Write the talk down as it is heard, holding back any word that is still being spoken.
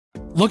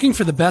Looking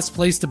for the best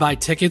place to buy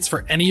tickets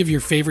for any of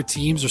your favorite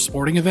teams or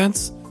sporting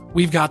events?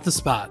 We've got the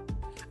spot.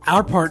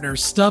 Our partner,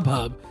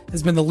 StubHub,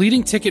 has been the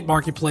leading ticket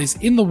marketplace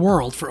in the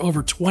world for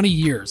over 20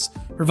 years,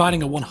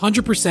 providing a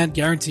 100%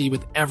 guarantee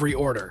with every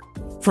order.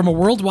 From a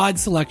worldwide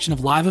selection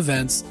of live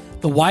events,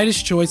 the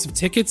widest choice of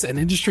tickets and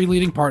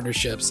industry-leading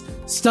partnerships,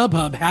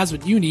 StubHub has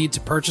what you need to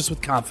purchase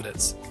with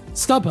confidence.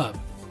 StubHub,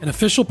 an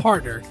official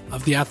partner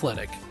of The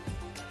Athletic.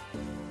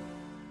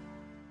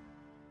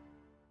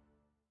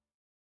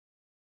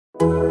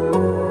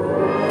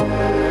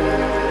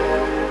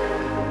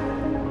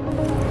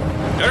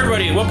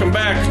 Everybody, welcome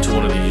back to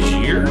One of These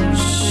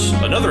Years.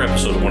 Another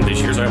episode of One of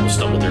These Years. I almost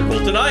stumbled there,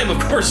 Colton. I am,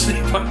 of course,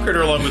 Nate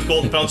Critter along with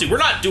Colton Pouncey. We're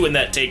not doing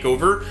that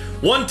takeover.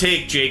 One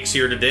take Jake's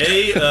here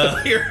today.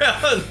 Here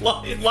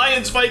on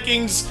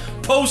Lions-Vikings,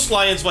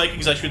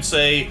 post-Lions-Vikings, I should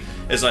say,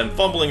 as I'm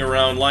fumbling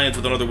around. Lions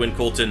with another win,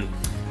 Colton.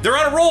 They're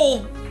on a roll.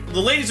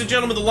 The ladies and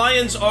gentlemen, the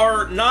Lions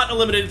are not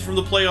eliminated from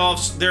the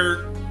playoffs.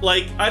 They're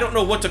like, I don't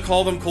know what to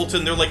call them,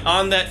 Colton. They're like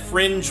on that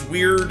fringe,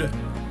 weird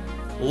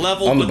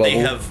level, on the but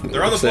bubble.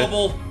 they're on the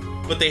bubble.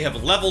 But they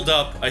have leveled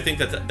up. I think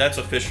that's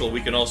official.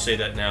 We can all say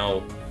that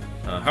now.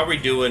 How are we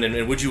doing?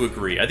 And would you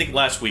agree? I think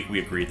last week we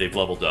agreed they've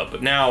leveled up.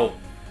 But now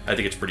I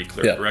think it's pretty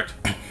clear, correct?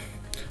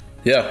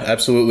 Yeah,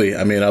 absolutely.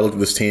 I mean, I look at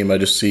this team. I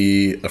just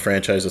see a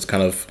franchise that's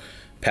kind of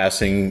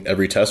passing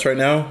every test right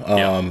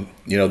now.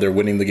 You know, they're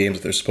winning the games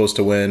that they're supposed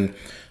to win.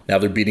 Now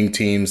they're beating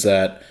teams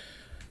that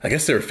I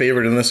guess they're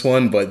favored in this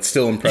one, but it's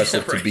still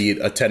impressive to beat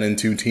a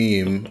 10-2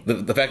 team.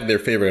 The fact that they're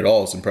favored at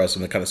all is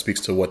impressive. It kind of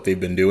speaks to what they've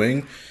been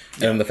doing.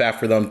 And the fact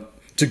for them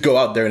to go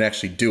out there and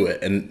actually do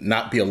it and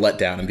not be a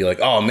letdown and be like,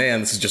 oh man,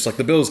 this is just like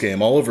the Bills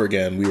game all over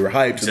again. We were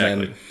hyped and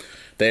then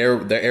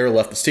their air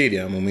left the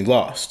stadium and we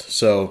lost.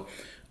 So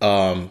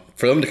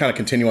for them to kind of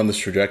continue on this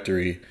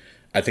trajectory,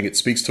 I think it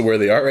speaks to where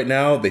they are right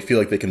now. They feel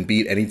like they can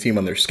beat any team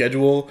on their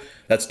schedule.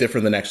 That's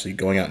different than actually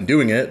going out and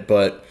doing it,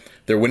 but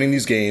they're winning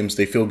these games.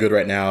 They feel good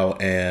right now.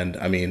 And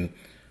I mean,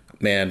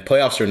 man,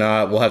 playoffs or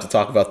not, we'll have to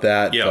talk about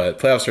that. Yeah. But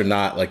playoffs or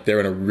not, like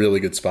they're in a really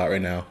good spot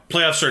right now.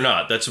 Playoffs or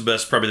not, that's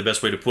probably the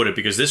best way to put it,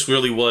 because this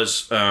really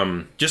was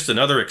just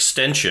another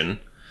extension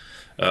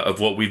of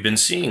what we've been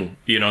seeing,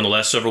 in the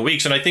last several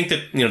weeks. And I think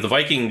that, the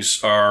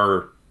Vikings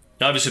are,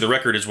 obviously the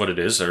record is what it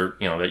is, or,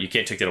 that you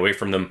can't take that away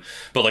from them.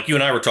 But like you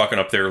and I were talking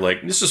up there,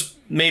 like this is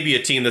maybe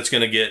a team that's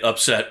going to get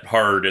upset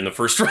hard in the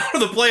first round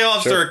of the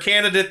playoffs. Sure. They're a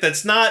candidate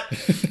that's not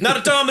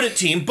a dominant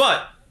team,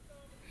 but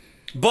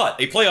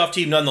a playoff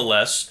team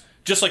nonetheless.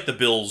 Just like the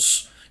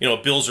Bills,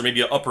 Bills are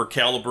maybe an upper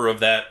caliber of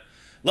that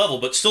level,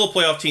 but still a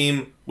playoff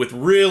team with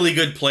really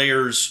good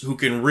players who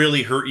can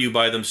really hurt you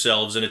by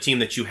themselves, and a team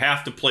that you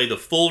have to play the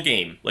full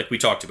game, like we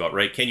talked about,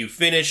 right? Can you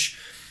finish?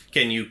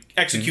 Can you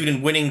execute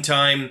in winning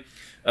time?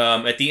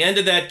 At the end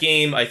of that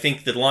game, I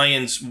think the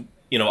Lions,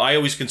 I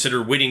always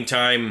consider winning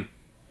time,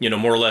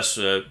 more or less,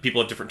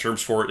 people have different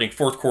terms for it. I think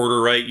fourth quarter,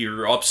 right?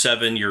 You're up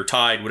 7, you're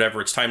tied, whatever.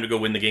 It's time to go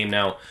win the game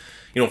now.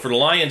 For the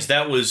Lions,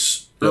 that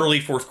was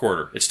early fourth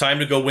quarter. It's time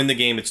to go win the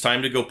game. It's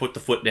time to go put the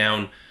foot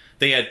down.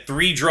 They had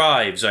 3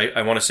 drives,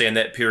 I want to say, in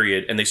that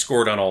period, and they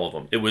scored on all of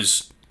them. It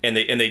was, and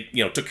they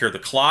took care of the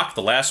clock.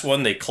 The last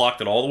one, they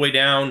clocked it all the way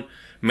down,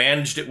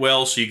 managed it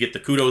well. So you get the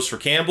kudos for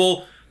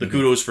Campbell, the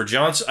kudos for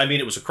Johnson. I mean,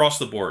 it was across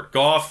the board.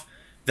 Goff,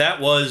 that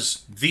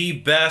was the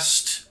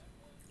best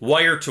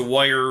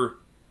wire-to-wire,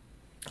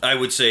 I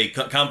would say,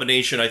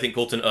 combination, I think,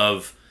 Colton,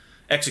 of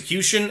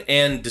execution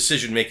and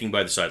decision-making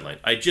by the sideline.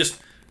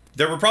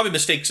 There were probably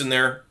mistakes in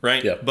there,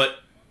 right? Yeah. But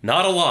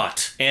not a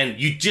lot.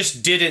 And you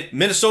just didn't...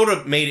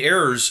 Minnesota made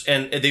errors,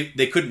 and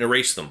they couldn't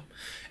erase them.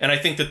 And I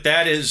think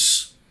that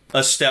is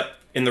a step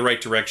in the right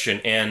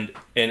direction, and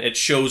it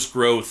shows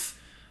growth,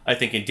 I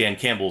think, in Dan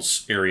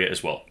Campbell's area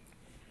as well.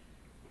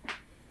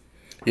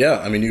 Yeah,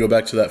 I mean, you go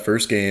back to that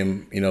first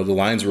game, the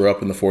Lions were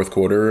up in the fourth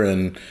quarter,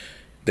 and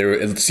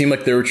it seemed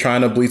like they were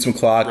trying to bleed some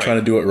clock, trying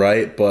to do it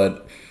right,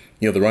 but,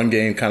 the run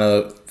game kind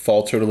of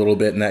faltered a little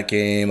bit in that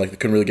game. Like, they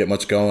couldn't really get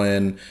much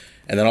going.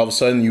 And then all of a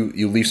sudden,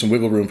 you leave some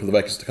wiggle room for the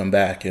Vikings to come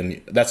back.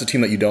 And that's a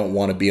team that you don't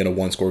want to be in a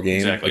one-score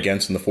game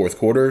against in the fourth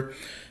quarter.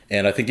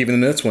 And I think even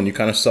in this one, you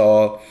kind of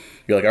saw,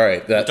 you're like, all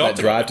right, that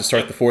drive to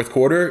start the fourth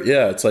quarter,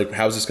 it's like,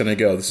 how's this going to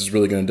go? This is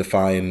really going to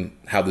define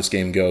how this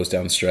game goes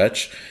down the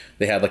stretch.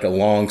 They had like a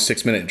long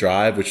 6-minute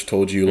drive, which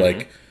told you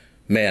like,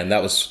 man,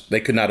 they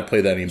could not have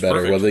played that any better.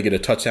 Perfect. Whether they get a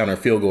touchdown or a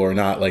field goal or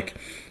not, like,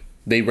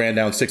 they ran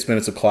down 6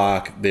 minutes of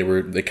clock.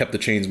 They kept the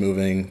chains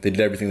moving. They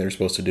did everything they were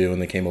supposed to do,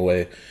 and they came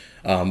away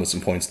with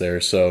some points there.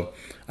 So,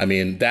 I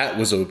mean, that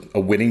was a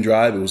winning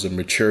drive. It was a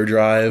mature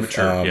drive.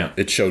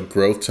 It showed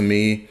growth to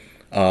me.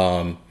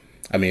 That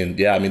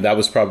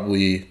was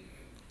probably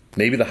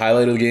maybe the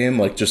highlight of the game,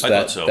 like just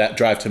that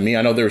drive to me.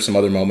 I know there were some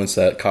other moments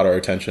that caught our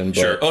attention. But,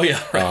 sure. Oh,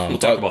 yeah. Right. We'll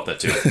talk about that,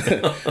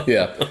 too.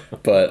 Yeah.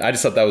 But I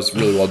just thought that was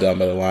really well done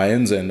by the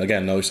Lions. And,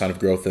 again, another sign of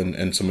growth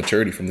and some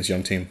maturity from this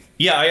young team.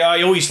 Yeah,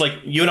 I always, like,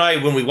 you and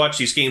I, when we watch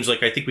these games,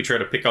 like, I think we try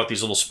to pick out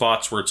these little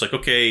spots where it's like,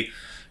 okay,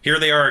 here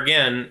they are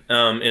again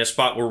in a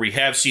spot where we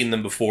have seen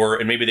them before,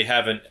 and maybe they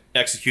haven't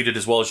executed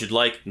as well as you'd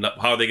like.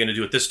 How are they going to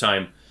do it this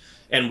time?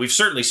 And we've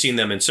certainly seen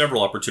them in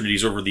several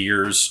opportunities over the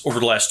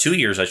last 2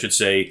 years, I should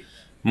say,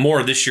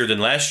 more this year than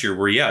last year,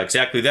 where, yeah,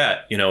 exactly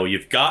that.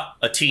 You've got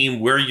a team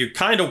where you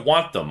kind of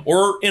want them,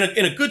 or in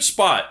a good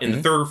spot in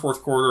the third or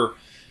fourth quarter,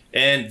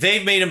 and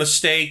they've made a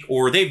mistake,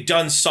 or they've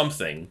done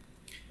something,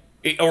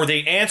 or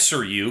they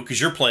answer you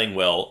because you're playing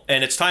well,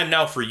 and it's time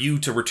now for you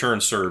to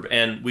return serve.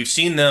 And we've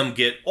seen them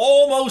get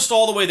almost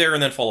all the way there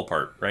and then fall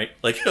apart, right?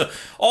 Like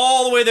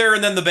all the way there,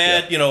 and then the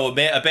bad,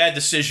 a bad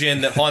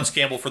decision that haunts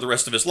Campbell for the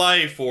rest of his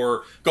life,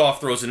 or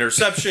Goff throws an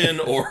interception,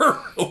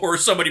 or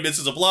somebody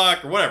misses a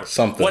block, or whatever.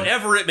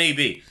 Whatever it may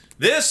be.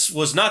 This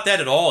was not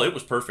that at all. It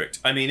was perfect.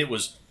 I mean, it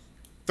was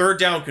third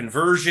down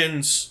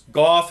conversions.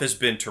 Goff has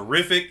been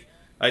terrific.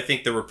 I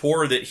think the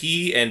rapport that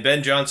he and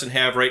Ben Johnson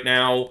have right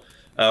now,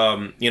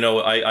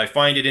 I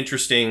find it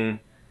interesting.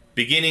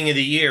 Beginning of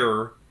the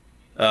year,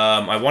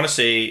 I want to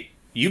say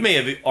you may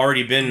have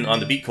already been on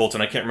the beat,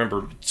 Colton. I can't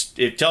remember.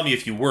 Tell me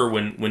if you were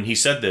when he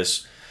said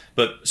this.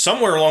 But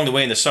somewhere along the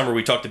way in the summer,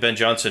 we talked to Ben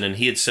Johnson, and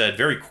he had said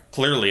very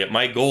clearly,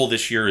 my goal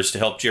this year is to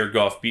help Jared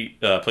Goff play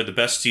the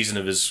best season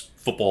of his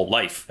football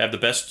life, have the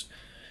best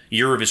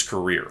year of his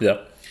career.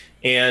 Yep.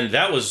 And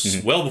that was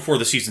well before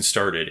the season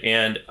started.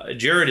 And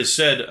Jared has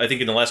said, I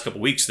think in the last couple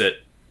of weeks, that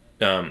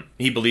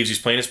he believes he's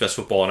playing his best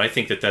football, and I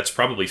think that that's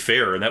probably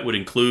fair, and that would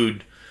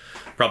include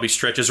probably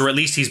stretches, or at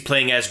least he's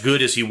playing as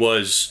good as he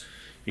was,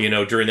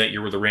 during that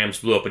year where the Rams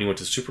blew up and he went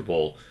to the Super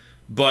Bowl.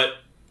 But,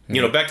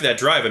 back to that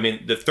drive, I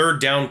mean, the third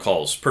down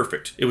calls,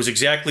 perfect. It was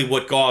exactly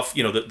what Goff,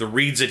 the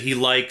reads that he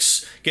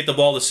likes, get the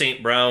ball to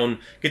St. Brown,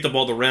 get the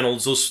ball to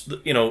Reynolds, those,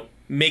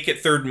 make it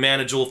third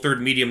manageable,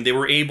 third medium. They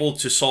were able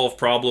to solve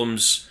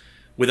problems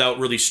without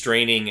really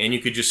straining, and you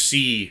could just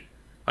see,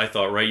 I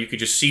thought, right? You could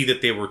just see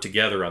that they were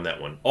together on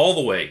that one all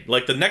the way.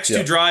 Like the next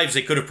two drives,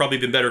 they could have probably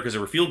been better because they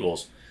were field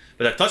goals.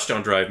 But that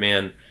touchdown drive,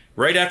 man,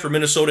 right after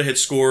Minnesota had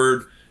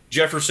scored,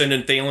 Jefferson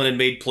and Thielen had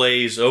made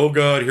plays. Oh,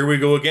 God, here we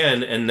go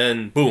again. And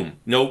then, boom,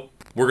 nope,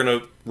 we're going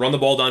to run the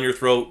ball down your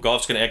throat.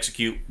 Goff's going to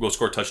execute, go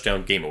score a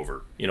touchdown, game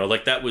over.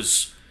 That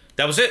was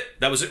it.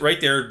 That was it right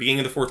there, beginning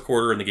of the fourth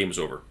quarter, and the game was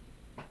over.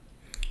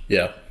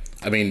 Yeah.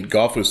 I mean,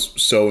 Goff was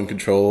so in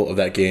control of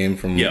that game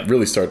from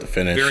really start to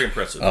finish. Very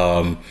impressive.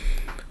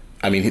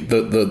 I mean,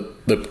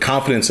 the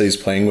confidence that he's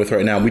playing with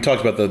right now, we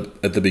talked about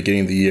at the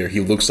beginning of the year, he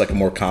looks like a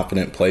more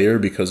confident player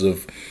because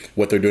of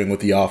what they're doing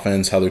with the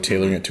offense, how they're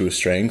tailoring it to his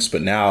strengths.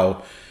 But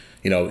now,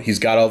 he's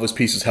got all of his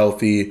pieces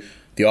healthy.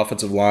 The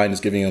offensive line is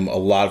giving him a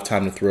lot of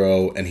time to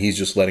throw, and he's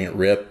just letting it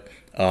rip.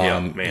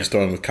 He's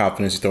throwing with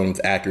confidence. He's throwing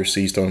with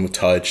accuracy. He's throwing with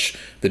touch.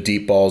 The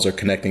deep balls are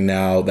connecting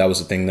now. That was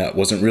the thing that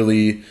wasn't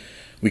really...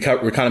 We're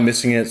kind of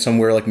missing it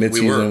somewhere like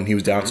midseason when he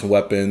was down some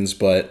weapons.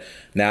 But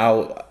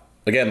now...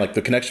 Again, like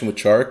the connection with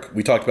Chark,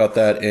 we talked about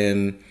that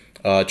in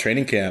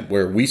training camp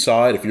where we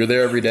saw it. If you're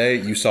there every day,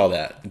 you saw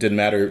that. It didn't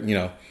matter,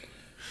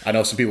 I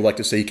know some people like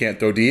to say he can't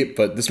throw deep,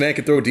 but this man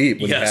can throw deep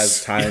when he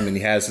has time and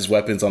he has his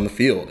weapons on the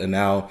field. And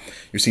now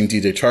you're seeing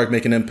DJ Chark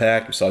make an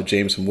impact. We saw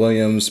Jameson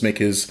Williams make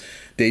his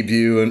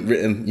debut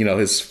and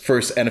his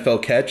first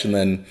NFL catch and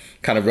then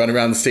kind of run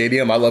around the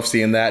stadium. I love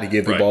seeing that. He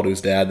gave the ball to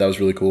his dad. That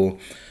was really cool.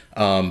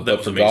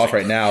 But for Goff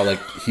right now, like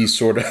he's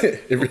sort of,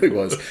 it really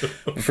was.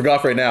 But for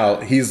Goff right now,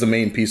 he's the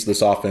main piece of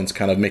this offense,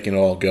 kind of making it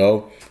all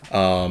go.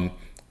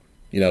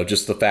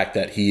 Just the fact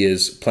that he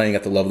is playing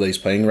at the level that he's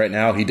playing right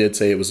now. He did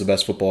say it was the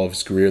best football of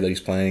his career that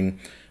he's playing.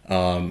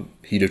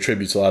 He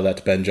attributes a lot of that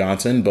to Ben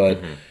Johnson, but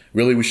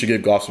really we should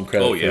give Goff some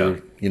credit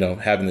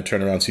for, having the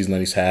turnaround season that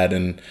he's had.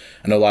 And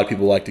I know a lot of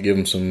people like to give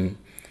him some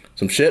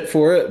shit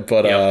for it,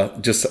 but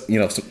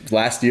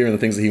last year and the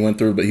things that he went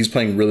through, but he's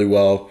playing really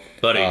well.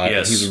 Buddy,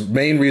 yes. He's the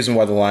main reason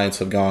why the Lions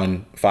have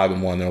gone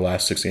 5-1 in their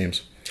last 6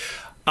 games.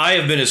 I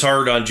have been as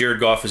hard on Jared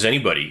Goff as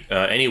anybody,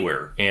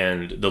 anywhere.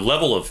 And the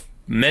level of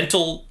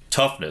mental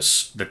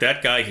toughness that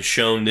guy has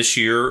shown this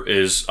year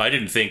is, I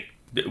didn't think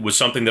it was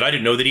something that I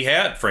didn't know that he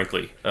had,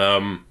 frankly.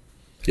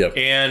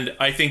 And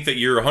I think that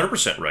you're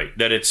 100% right,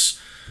 that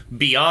it's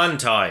beyond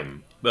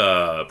time,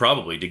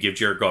 probably, to give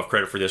Jared Goff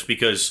credit for this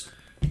because,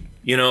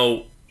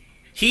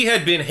 he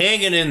had been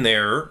hanging in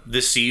there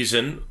this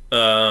season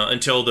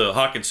until the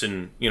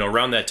Hawkinson,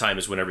 around that time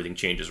is when everything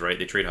changes, right?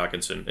 They trade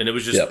Hawkinson, and it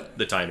was just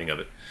the timing of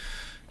it.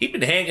 He'd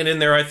been hanging in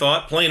there, I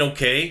thought, playing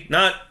okay.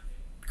 Not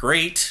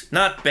great,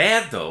 not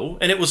bad, though.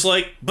 And it was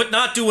like, but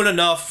not doing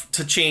enough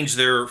to change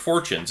their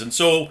fortunes. And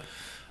so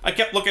I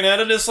kept looking at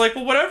it as like,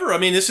 well, whatever. I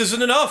mean, this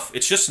isn't enough.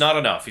 It's just not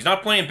enough. He's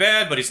not playing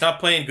bad, but he's not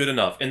playing good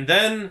enough. And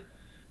then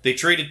they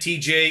traded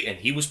TJ, and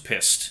he was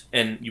pissed.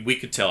 And we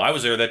could tell. I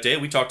was there that day.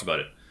 We talked about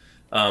it.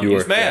 He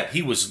was mad.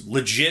 He was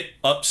legit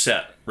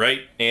upset, right?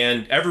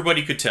 And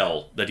everybody could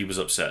tell that he was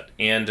upset.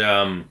 And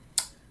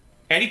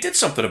he did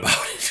something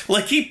about it.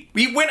 Like, he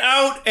went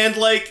out and,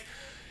 like,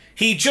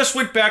 he just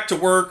went back to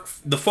work.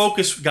 The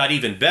focus got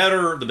even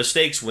better. The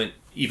mistakes went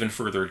even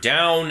further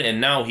down.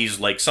 And now he's,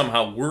 like,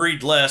 somehow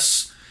worried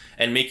less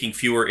and making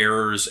fewer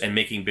errors and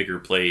making bigger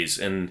plays.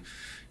 And,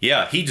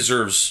 yeah, he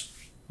deserves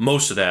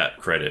most of that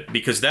credit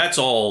because that's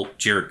all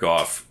Jared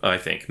Goff, I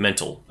think,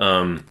 mental.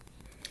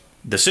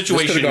 the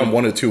situation could have gone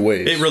one of two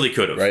ways. It really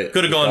could have. Right?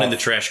 Could have gone in the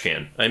trash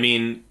can. I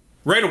mean,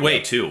 right away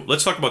too.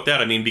 Let's talk about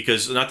that. I mean,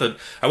 because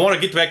I want to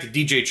get back to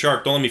DJ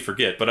Chark. Don't let me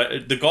forget.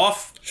 But the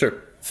Goff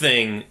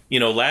thing,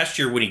 last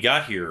year when he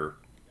got here,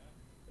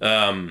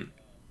 man,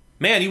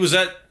 he was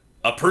at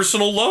a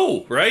personal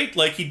low, right?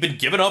 Like he'd been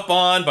given up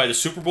on by the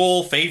Super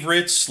Bowl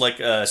favorites. Like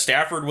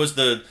Stafford was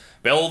the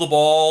belle of the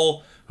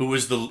ball, who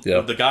was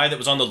the guy that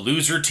was on the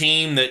loser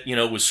team that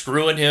was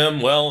screwing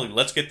him. Well,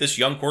 let's get this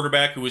young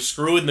quarterback who was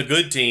screwing the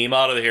good team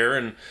out of here,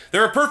 and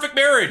they're a perfect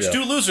marriage,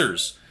 two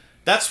losers.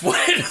 That's what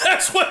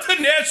the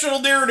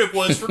national narrative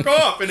was for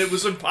Goff, and it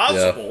was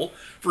impossible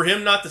for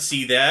him not to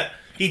see that.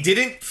 He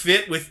didn't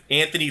fit with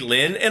Anthony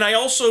Lynn, and I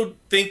also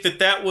think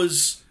that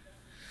was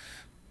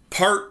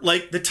part,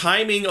 like, the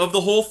timing of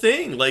the whole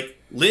thing. Like,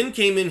 Lynn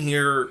came in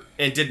here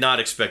and did not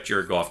expect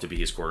Jared Goff to be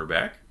his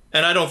quarterback.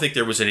 And I don't think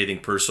there was anything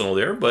personal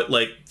there, but,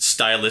 like,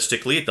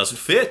 stylistically, it doesn't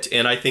fit.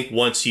 And I think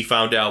once he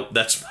found out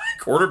that's my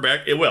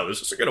quarterback,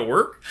 this isn't going to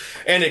work.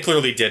 And it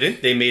clearly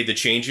didn't. They made the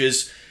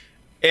changes.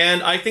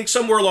 And I think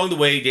somewhere along the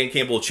way, Dan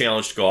Campbell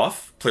challenged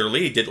Goff.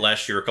 Clearly, he did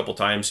last year a couple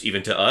times,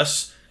 even to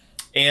us.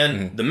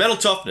 And the mental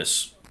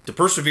toughness, the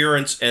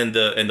perseverance, and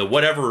the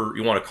whatever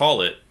you want to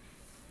call it,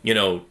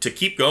 to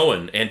keep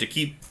going and to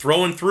keep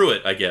throwing through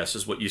it, I guess,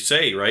 is what you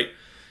say, right?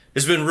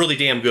 Has been really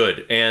damn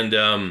good. And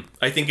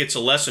I think it's a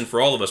lesson for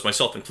all of us,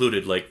 myself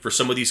included, like for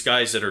some of these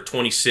guys that are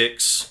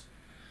 26,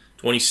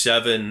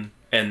 27,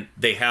 and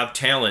they have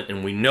talent,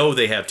 and we know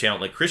they have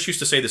talent. Like Chris used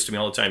to say this to me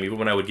all the time, even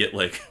when I would get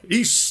like,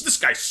 this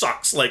guy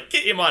sucks, like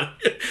get him on.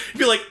 He'd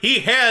be like, he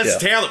has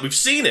talent. We've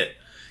seen it.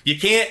 You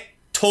can't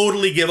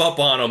totally give up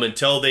on him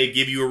until they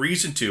give you a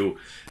reason to.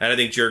 And I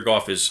think Jared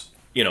Goff is,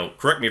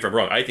 correct me if I'm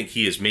wrong, I think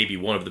he is maybe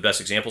one of the best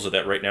examples of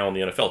that right now in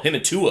the NFL. Him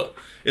and Tua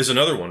is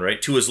another one,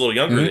 right? Tua's a little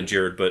younger than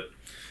Jared, but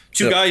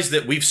two guys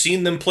that we've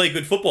seen them play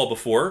good football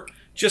before.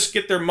 Just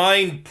get their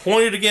mind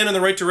pointed again in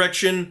the right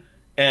direction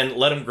and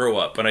let them grow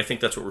up. And I think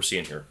that's what we're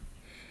seeing here.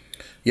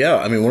 Yeah,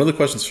 I mean, one of the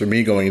questions for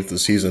me going into the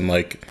season,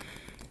 like,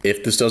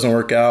 if this doesn't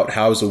work out,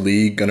 how is the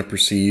league going to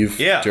perceive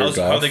Jared Goff?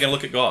 How are they going to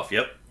look at Goff?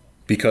 Yep.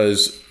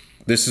 Because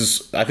this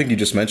is, I think you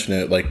just mentioned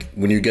it, like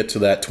when you get to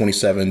that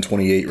 27,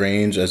 28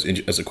 range as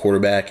a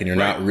quarterback and you're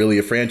not really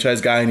a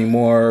franchise guy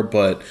anymore,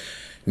 but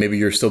maybe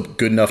you're still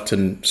good enough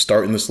to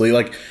start in this league.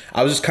 Like,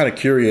 I was just kind of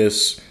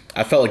curious.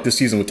 I felt like this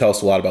season would tell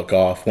us a lot about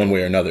Goff one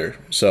way or another.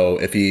 So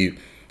if he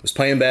was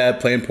playing bad,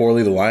 playing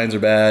poorly, the Lions are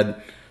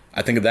bad,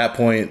 I think at that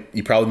point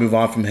you probably move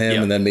on from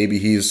him, and then maybe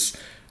he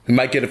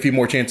might get a few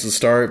more chances to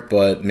start,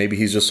 but maybe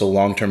he's just a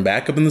long-term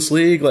backup in this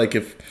league. Like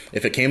if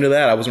it came to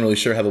that, I wasn't really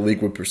sure how the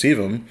league would perceive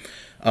him.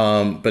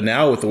 But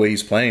now with the way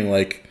he's playing,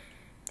 like,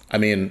 I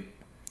mean,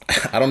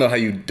 I don't know how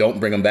you don't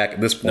bring him back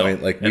at this point.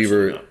 No, like we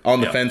were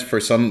on the fence for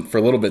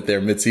a little bit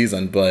there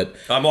mid-season, but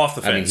I'm off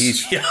the fence.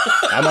 I mean,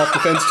 I'm off the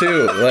fence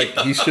too. Like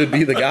he should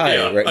be the guy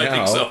now. I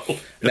think so.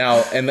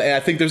 Now, and I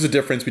think there's a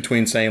difference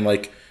between saying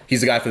like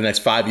he's the guy for the next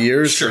 5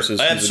 years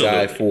versus he's the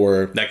guy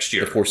for next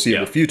year, the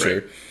foreseeable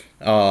future.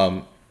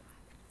 Right.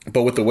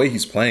 But with the way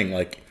he's playing,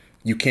 like,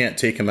 you can't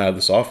take him out of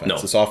this offense.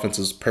 No. This offense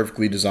is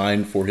perfectly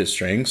designed for his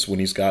strengths when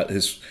he's got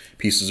his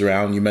pieces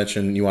around. You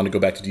mentioned you want to go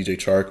back to DJ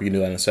Chark. We can do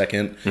that in a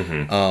second.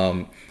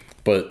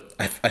 But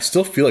I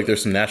still feel like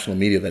there's some national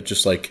media that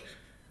just, like,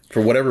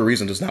 for whatever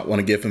reason, does not want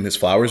to give him his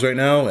flowers right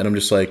now. And I'm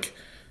just like,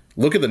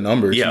 look at the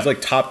numbers. Yeah. He's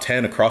like top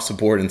 10 across the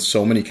board in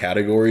so many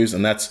categories.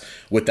 And that's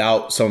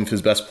without some of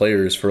his best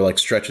players for, like,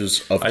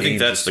 stretches of games. I think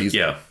that's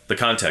the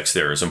context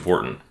there is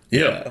important.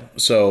 Yeah.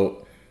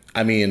 So,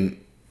 I mean,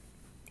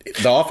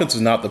 the offense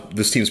is not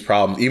this team's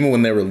problem. Even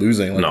when they were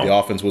losing, like the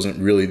offense wasn't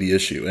really the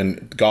issue.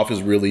 And Goff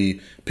has really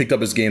picked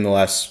up his game the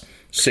last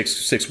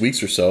six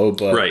weeks or so.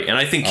 But right, and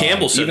I think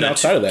Campbell said even that.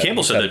 Outside of that,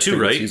 Campbell said that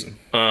too, right?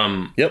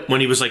 Yep.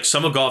 When he was like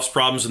some of Goff's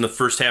problems in the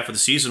first half of the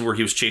season, where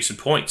he was chasing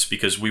points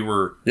because we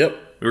were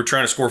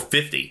trying to score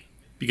 50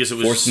 because it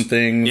was forcing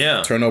things.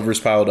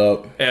 Turnovers piled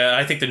up.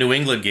 I think the New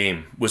England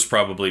game was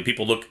probably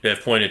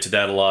have pointed to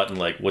that a lot and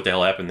like what the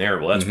hell happened there.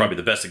 Well, that's probably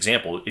the best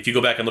example. If you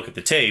go back and look at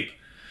the tape.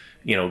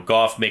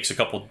 Goff makes a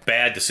couple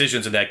bad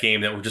decisions in that game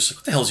that were just like,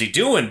 what the hell is he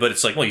doing? But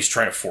it's like, well, he's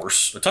trying to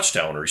force a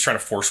touchdown or he's trying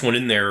to force one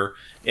in there.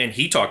 And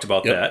he talked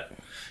about that,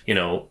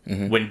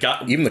 when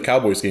even the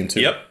Cowboys game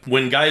too. Yep.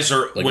 When guys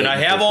are, like when I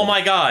have all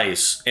my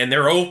guys and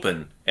they're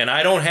open and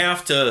I don't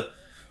have to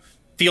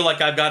feel like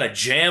I've got to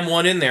jam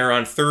one in there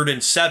on 3rd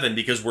and 7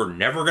 because we're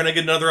never going to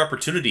get another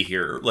opportunity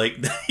here. Like,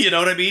 you know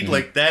what I mean?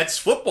 Like that's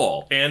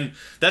football. And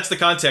that's the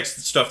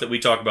context stuff that we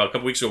talked about a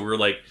couple weeks ago. We were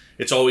like,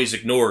 it's always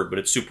ignored, but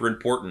it's super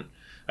important.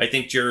 I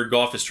think Jared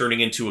Goff is turning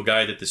into a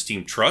guy that this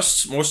team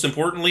trusts, most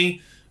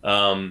importantly,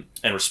 and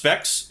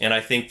respects. And I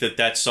think that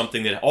that's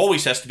something that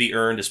always has to be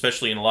earned,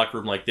 especially in a locker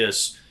room like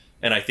this.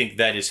 And I think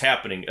that is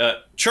happening.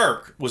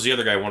 Chark was the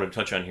other guy I wanted to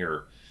touch on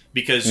here.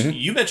 Because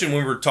you mentioned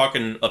when we were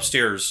talking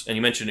upstairs, and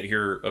you mentioned it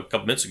here a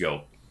couple minutes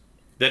ago,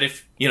 that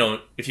if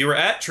you were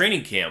at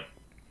training camp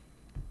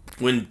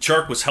when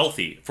Chark was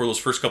healthy for those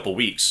first couple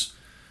weeks,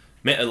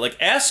 Man, like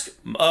ask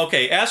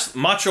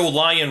Macho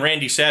Lion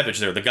Randy Savage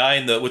there, the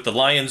guy with the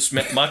Lions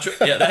Macho,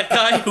 yeah, that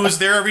guy who was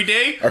there every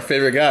day. Our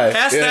favorite guy.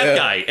 Ask that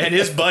guy and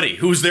his buddy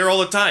who's there all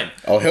the time.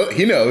 Oh,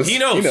 he knows. He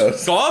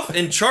knows. Goff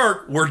and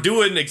Chark were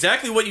doing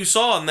exactly what you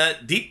saw in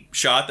that deep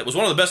shot. That was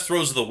one of the best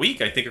throws of the week,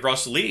 I think,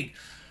 across the league.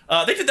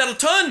 They did that a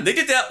ton. They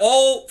did that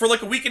all for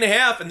like a week and a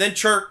half, and then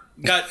Chark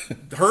got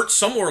hurt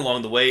somewhere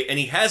along the way, and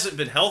he hasn't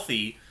been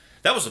healthy.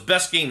 That was the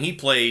best game he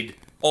played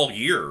all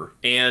year,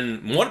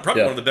 and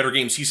probably one of the better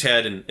games he's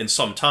had in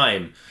some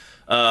time.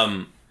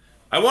 I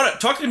want to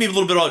talk to me a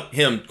little bit about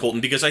him, Colton,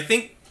 because I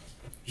think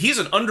he's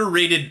an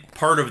underrated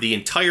part of the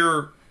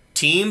entire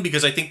team,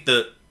 because I think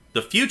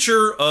the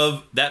future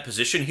of that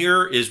position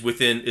here is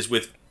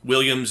with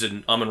Williams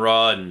and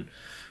Amon-Ra and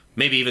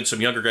maybe even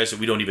some younger guys that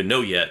we don't even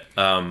know yet.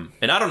 And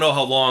I don't know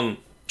how long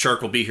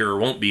Chark will be here or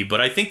won't be, but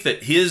I think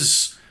that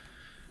his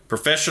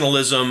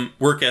professionalism,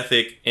 work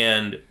ethic,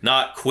 and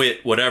not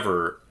quit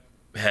whatever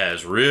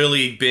has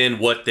really been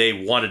what they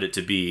wanted it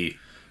to be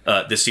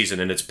this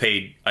season, and it's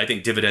paid, I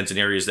think, dividends in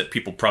areas that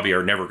people probably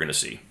are never going to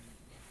see.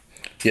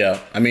 Yeah,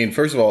 I mean,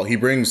 first of all, he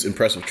brings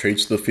impressive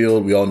traits to the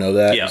field. We all know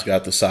that. Yeah. He's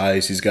got the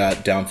size. He's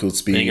got downfield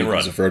speed.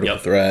 He's a vertical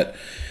threat.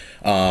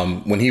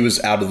 When he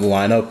was out of the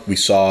lineup, we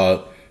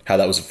saw how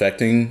that was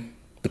affecting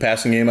the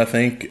passing game, I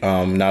think.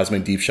 Not as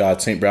many deep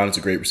shots. St. Brown is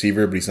a great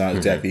receiver, but he's not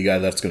exactly a guy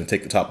that's going to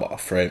take the top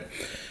off, right?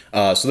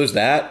 So there's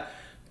that.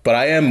 But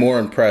I am more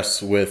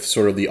impressed with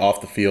sort of the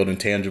off-the-field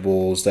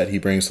intangibles that he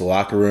brings to the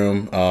locker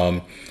room.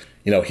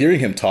 Hearing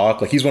him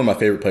talk, like he's one of my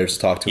favorite players to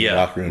talk to in the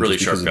locker room, really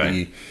just because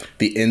sharp of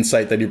the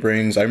insight that he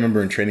brings. I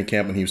remember in training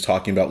camp when he was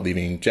talking about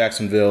leaving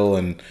Jacksonville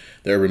and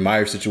the Urban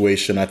Meyer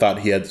situation, I thought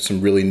he had some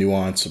really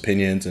nuanced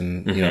opinions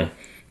and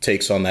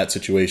takes on that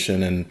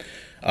situation. And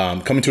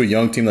coming to a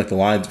young team like the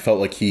Lions, it felt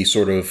like he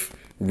sort of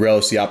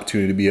relished the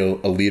opportunity to be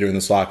a leader in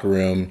this locker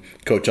room,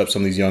 coach up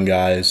some of these young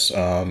guys,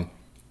 and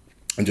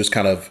just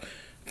kind of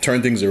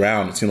turn things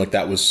around. It seemed like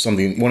that was one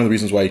of the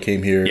reasons why he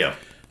came here.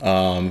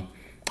 Yeah.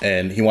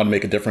 And he wanted to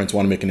make a difference,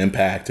 wanted to make an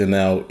impact. And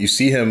now you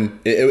see him.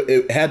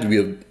 It had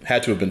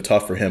to have been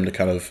tough for him to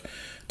kind of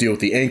deal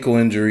with the ankle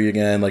injury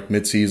again, like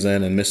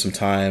midseason, and miss some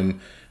time.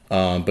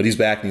 But he's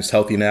back and he's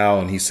healthy now,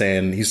 and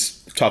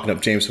he's talking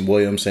up Jameson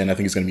Williams, saying I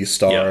think he's going to be a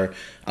star. Yeah.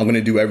 I'm going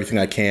to do everything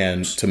I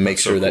can to make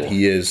sure that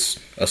he is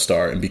a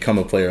star and become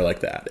a player like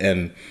that.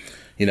 And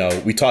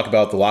we talk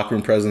about the locker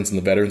room presence and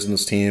the veterans in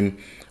this team.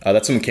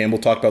 That's something Campbell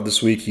talked about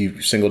this week.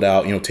 He singled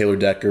out, Taylor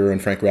Decker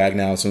and Frank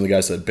Ragnow, some of the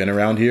guys that have been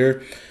around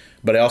here.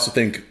 But I also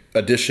think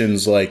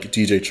additions like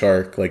DJ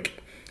Chark,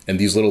 and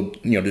these little,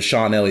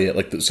 Deshaun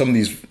Elliott, some of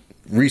these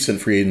recent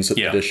free agents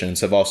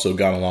additions have also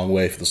gone a long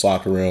way for this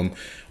locker room.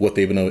 What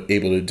they've been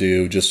able to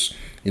do, just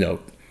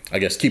I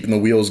guess keeping the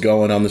wheels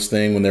going on this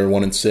thing when they were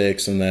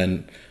 1-6, and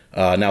then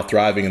now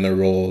thriving in their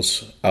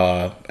roles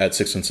at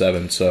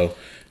 6-7. So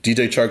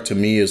DJ Chark to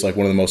me is like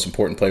one of the most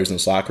important players in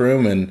this locker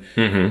room,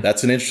 and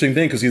that's an interesting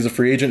thing because he's a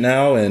free agent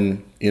now,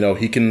 and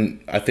he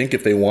can. I think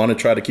if they want to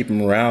try to keep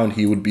him around,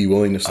 he would be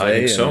willing to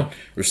stay and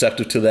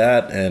receptive to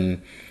that,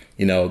 and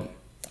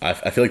I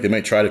feel like they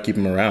might try to keep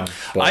him around.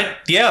 But.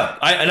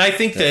 I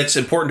think that it's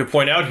important to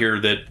point out here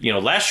that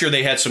last year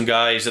they had some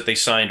guys that they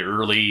signed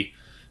early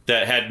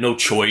that had no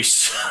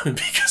choice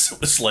because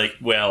it was like,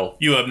 well,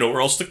 you have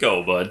nowhere else to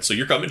go, bud, so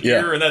you're coming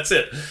here and that's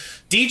it.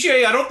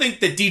 DJ, I don't think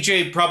that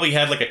DJ probably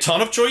had like a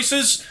ton of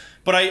choices,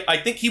 but I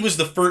think he was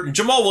the first.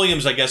 Jamal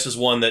Williams, I guess, is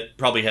one that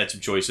probably had some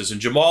choices. And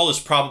Jamal is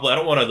probably, I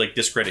don't want to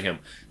discredit him.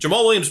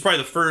 Jamal Williams is probably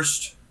the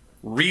first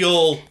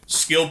real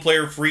skill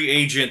player free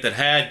agent that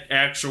had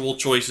actual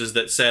choices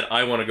that said,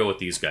 I want to go with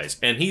these guys.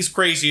 And he's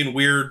crazy and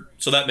weird,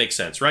 so that makes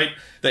sense, right?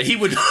 That he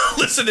would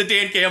listen to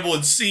Dan Campbell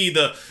and see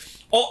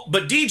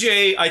but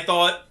DJ, I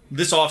thought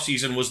this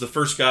offseason was the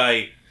first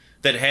guy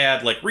that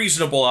had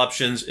reasonable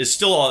options, is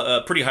still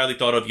a pretty highly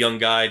thought of young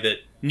guy that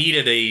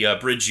needed a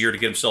bridge year to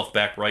get himself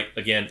back right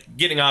again,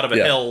 getting out of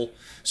a hell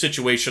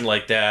situation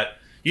like that.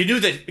 You knew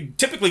that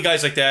typically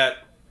guys like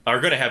that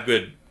are going to have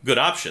good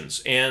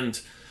options,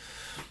 and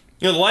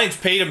the Lions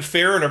paid him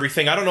fair and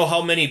everything. I don't know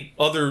how many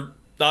other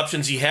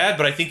options he had,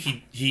 but I think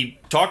he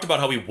talked about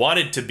how he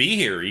wanted to be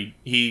here.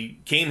 He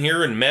came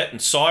here and met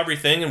and saw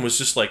everything and was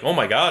just like, oh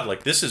my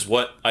God, this is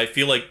what I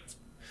feel like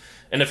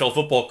NFL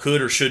football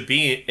could or should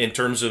be in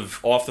terms of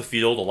off the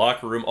field, the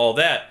locker room, all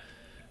that.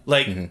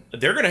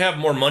 They're going to have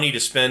more money to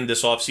spend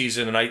this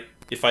offseason, and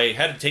if I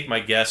had to take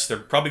my guess, they're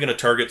probably going to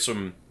target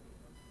some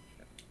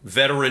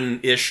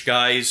veteran-ish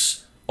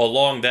guys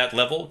along that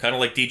level, kind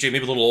of like DJ,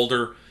 maybe a little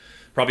older,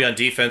 probably on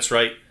defense,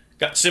 right?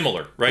 Got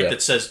similar, right? Yeah.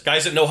 That says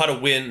guys that know how to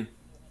win,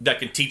 that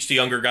can teach the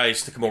younger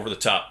guys to come over the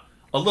top.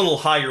 A little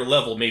higher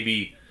level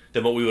maybe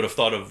than what we would have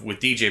thought of with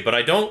DJ, but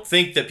I don't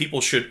think that people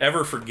should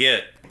ever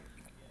forget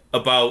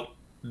about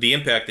the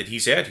impact that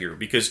he's had here,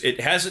 because it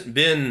hasn't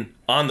been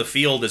on the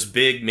field as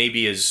big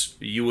maybe as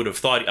you would have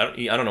thought. I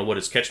don't know what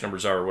his catch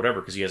numbers are or whatever,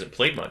 because he hasn't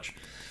played much.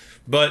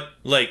 But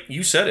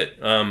you said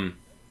it,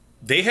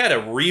 they had a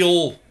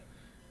real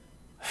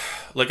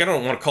like, I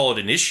don't want to call it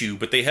an issue,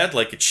 but they had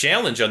like a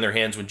challenge on their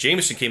hands when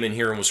Jameson came in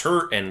here and was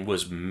hurt and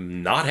was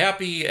not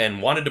happy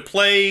and wanted to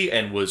play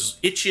and was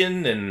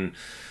itching and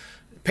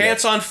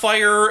pants on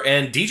fire.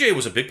 And DJ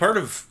was a big part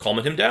of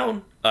calming him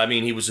down. I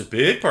mean, he was a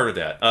big part of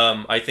that.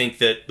 I think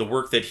that the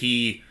work that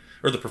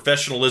or the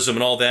professionalism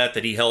and all that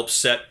he helped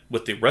set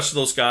with the rest of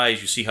those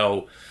guys, you see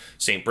how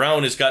St.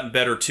 Brown has gotten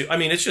better too. I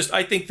mean, it's just,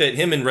 I think that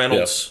him and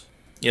Reynolds,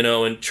 and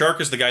Chark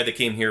is the guy that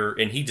came here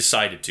and he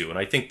decided to. And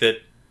I think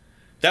that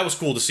was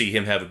cool to see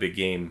him have a big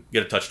game,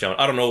 get a touchdown.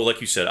 I don't know,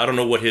 like you said, I don't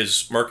know what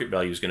his market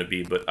value is going to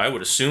be, but I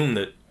would assume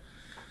that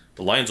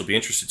the Lions will be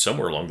interested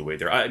somewhere along the way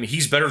there. I mean,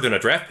 he's better than a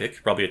draft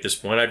pick probably at this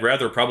point. I'd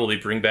rather probably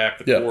bring back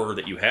the core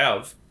that you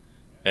have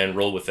and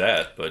roll with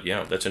that. But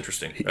yeah, that's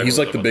interesting. He's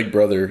like the big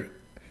brother.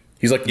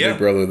 He's like the big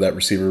brother of that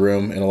receiver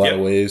room in a lot of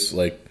ways.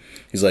 Like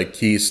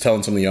he's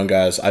telling some of the young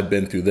guys, I've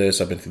been through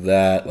this, I've been through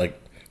that. Like,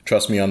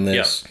 trust me on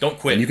this. Yeah, don't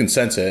quit. And you can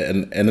sense it.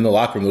 And in the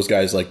locker room, those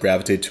guys like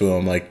gravitate to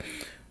him. Like,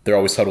 they're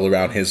always huddled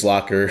around his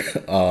locker.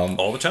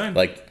 All the time.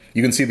 Like,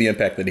 you can see the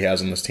impact that he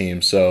has on this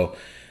team. So,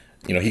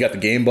 he got the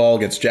game ball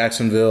against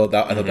Jacksonville.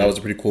 I thought that was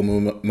a pretty cool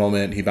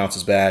moment. He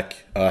bounces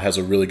back, has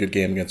a really good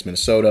game against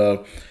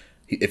Minnesota.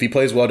 If he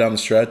plays well down the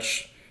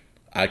stretch,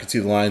 I could see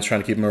the Lions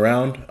trying to keep him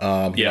around.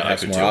 He might have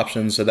some more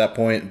options at that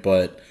point,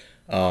 but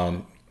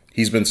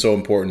he's been so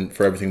important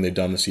for everything they've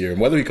done this year. And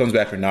whether he comes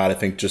back or not, I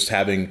think just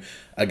having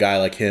a guy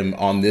like him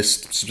on this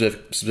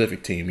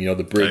specific team,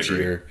 the bridge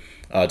here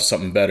to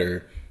something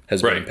better,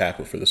 has been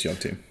impactful for this young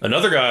team.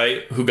 Another guy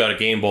who got a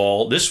game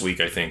ball this week,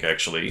 I think,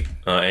 actually,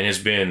 and has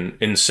been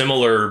in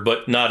similar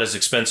but not as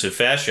expensive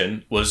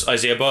fashion, was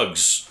Isaiah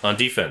Buggs on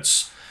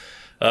defense.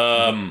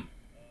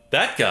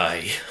 That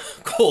guy,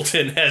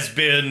 Colton, has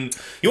been...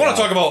 You want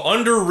to talk about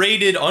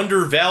underrated,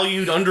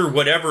 undervalued, under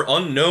whatever,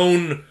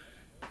 unknown...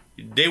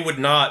 They would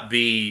not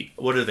be...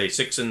 What are they,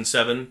 6 and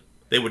 7?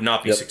 They would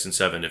not be 6 and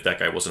 7 if that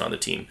guy wasn't on the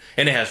team.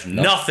 And it has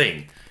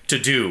nothing to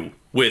do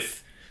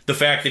with the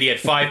fact that he had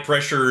 5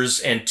 pressures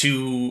and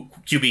 2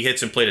 QB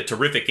hits and played a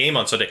terrific game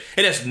on Sunday.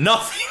 It has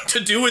nothing to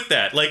do with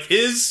that. Like,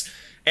 his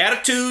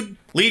attitude,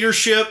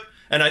 leadership,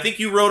 and I think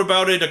you wrote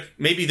about it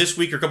maybe this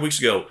week or a couple weeks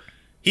ago.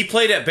 He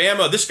played at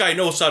Bama. This guy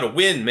knows how to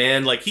win,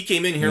 man. Like, he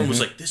came in here and was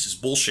like, this is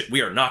bullshit.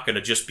 We are not going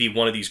to just be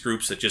one of these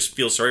groups that just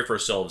feel sorry for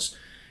ourselves.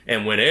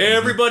 And when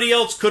everybody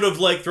else could have,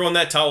 like, thrown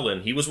that towel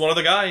in, he was one of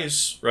the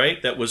guys, right,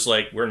 that was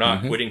like, we're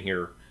not quitting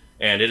here.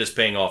 And it is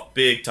paying off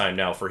big time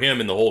now for him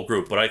and the whole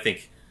group. But I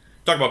think,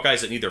 talk about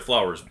guys that need their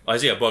flowers,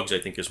 Isaiah Buggs, I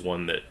think, is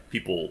one that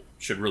people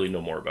should really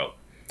know more about.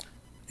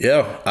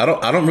 Yeah, I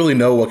don't really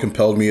know what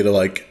compelled me to,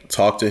 like,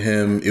 talk to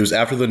him. It was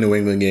after the New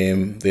England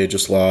game. They had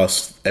just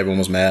lost. Everyone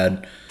was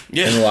mad.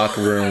 In the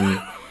locker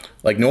room.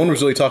 Like, no one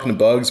was really talking to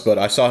Buggs, but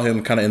I saw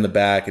him kind of in the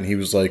back, and he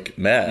was, like,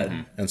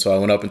 mad. And so I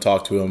went up and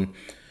talked to him,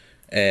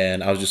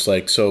 and I was just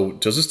like, so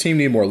does this team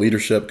need more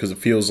leadership? Because it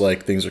feels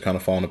like things are kind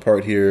of falling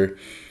apart here.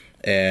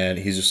 And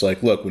he's just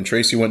like, look, when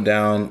Tracy went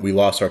down, we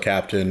lost our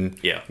captain.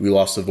 Yeah. We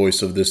lost the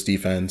voice of this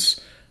defense.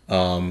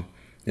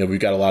 We've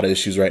got a lot of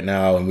issues right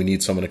now, and we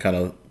need someone to kind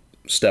of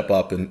step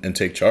up and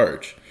take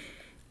charge.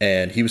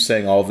 And he was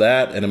saying all of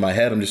that, and in my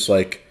head, I'm just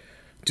like,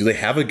 do they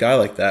have a guy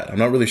like that? I'm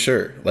not really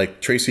sure.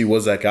 Like, Tracy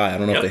was that guy. I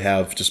don't know if they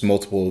have just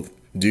multiple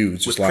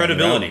dudes just lying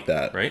around like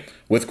that. Right?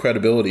 With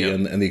credibility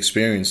and the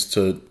experience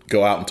to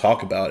go out and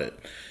talk about it.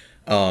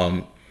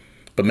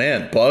 But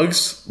man,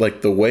 Buggs,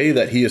 like, the way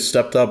that he has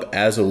stepped up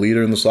as a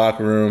leader in this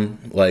locker room,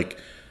 like,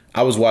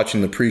 I was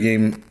watching the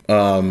pregame,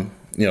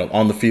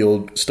 on the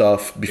field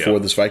stuff before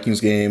this Vikings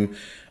game.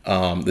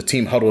 The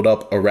team huddled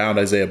up around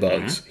Isaiah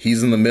Buggs.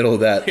 He's in the middle of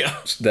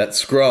that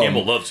scrum.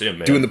 Campbell loves him,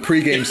 man. Doing the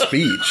pregame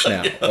speech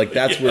now. Like,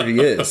 that's where he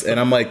is. And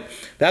I'm like,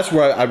 that's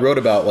where I wrote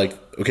about, like,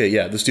 okay,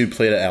 yeah, this dude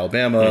played at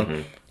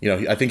Alabama.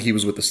 I think he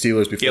was with the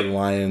Steelers before the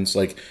Lions.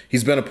 Like,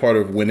 he's been a part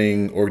of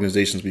winning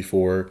organizations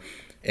before,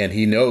 and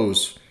he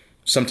knows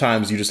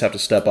sometimes you just have to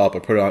step up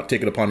or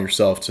take it upon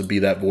yourself to be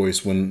that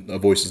voice when a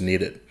voice is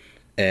needed.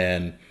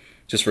 And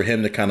just for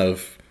him to kind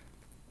of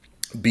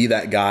be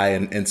that guy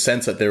and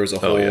sense that there was a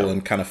hole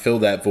and kind of fill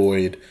that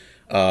void.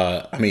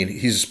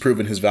 He's just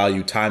proven his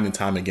value time and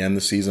time again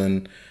this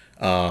season.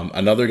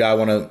 Another guy I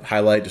want to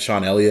highlight,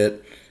 Deshaun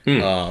Elliott.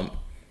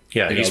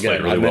 He's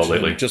played really well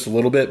lately. Just a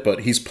little bit,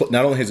 but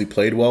not only has he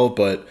played well,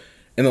 but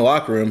in the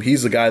locker room,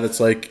 he's the guy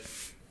that's like,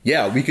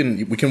 yeah, we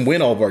can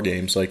win all of our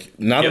games. Like,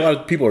 not a lot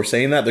of people are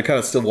saying that. They're kind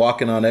of still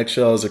walking on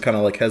eggshells. They're kind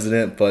of like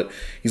hesitant, but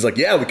he's like,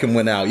 yeah, we can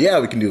win out. Yeah,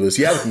 we can do this.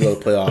 Yeah, we can go to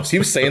the playoffs. He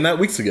was saying that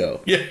weeks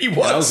ago. Yeah, he was.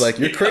 And I was like,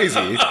 you're crazy.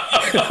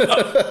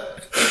 I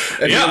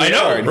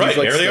know. And right, he's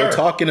like there they still are.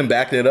 talking and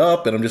backing it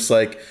up, and I'm just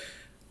like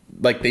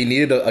they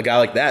needed a guy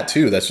like that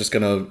too. That's just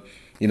gonna,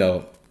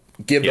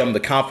 give them the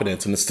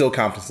confidence and instill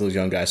confidence in those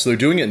young guys. So they're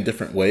doing it in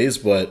different ways,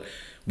 but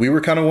we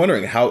were kind of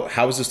wondering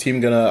how is this team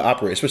going to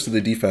operate, especially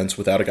the defense,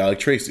 without a guy like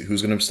Tracy,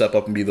 who's going to step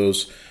up and be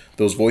those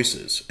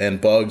voices.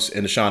 And Buggs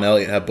and Deshaun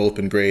Elliott have both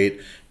been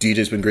great.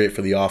 DJ's been great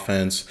for the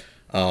offense.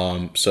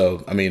 The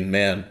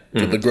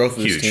growth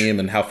of this team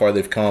and how far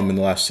they've come in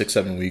the last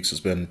 6-7 weeks has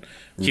been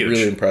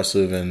really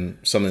impressive, and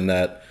something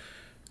that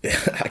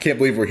I can't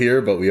believe we're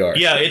here, but we are.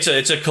 Yeah,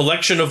 it's a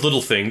collection of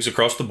little things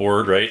across the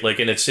board, right? Like,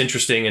 and it's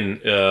interesting.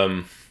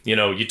 And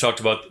we talked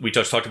about,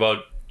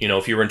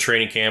 if you were in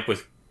training camp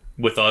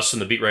with us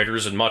and the beat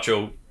writers and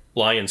Macho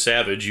Lion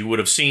Savage, you would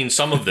have seen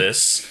some of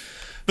this.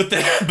 But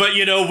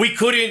we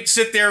couldn't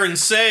sit there and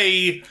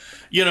say,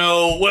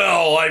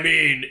 well, I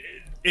mean,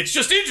 it's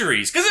just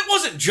injuries, because it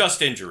wasn't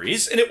just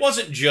injuries, and it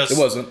wasn't just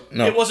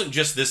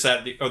this,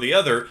 that, or the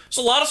other. It's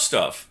a lot of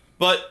stuff,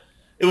 but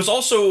it was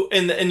also,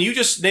 and you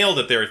just nailed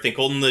it there, I think,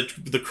 Colton.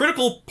 The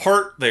critical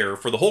part there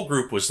for the whole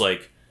group was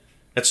like,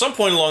 at some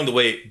point along the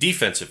way,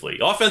 defensively,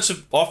 offense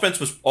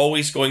was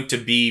always going to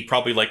be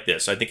probably like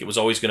this. I think it was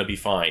always going to be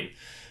fine,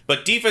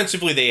 but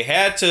defensively, they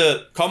had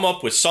to come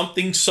up with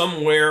something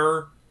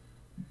somewhere,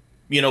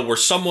 where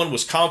someone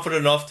was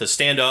confident enough to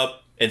stand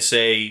up and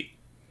say,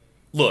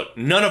 look,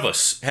 none of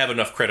us have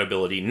enough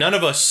credibility. None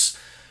of us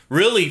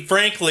really,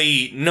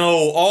 frankly,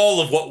 know all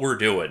of what we're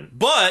doing.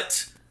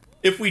 But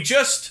if we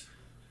just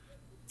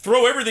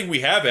throw everything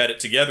we have at it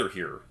together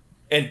here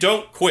and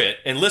don't quit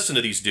and listen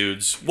to these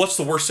dudes, what's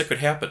the worst that could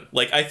happen?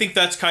 Like, I think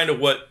that's kind of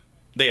what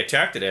they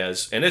attacked it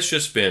as. And it's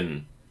just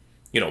been,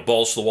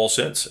 balls to the wall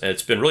since. And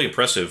it's been really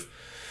impressive.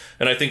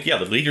 And I think, the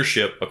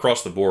leadership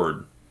across the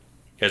board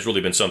has really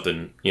been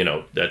something,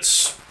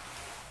 that's...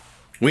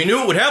 We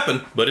knew it would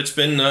happen, but it's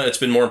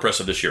been more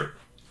impressive this year.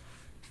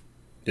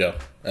 Yeah,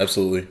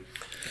 absolutely.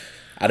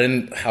 I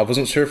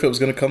wasn't sure if it was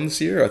going to come this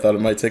year. I thought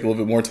it might take a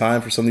little bit more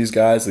time for some of these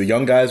guys. The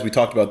young guys, we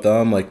talked about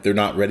them, like they're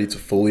not ready to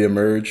fully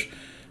emerge.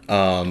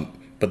 But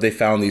they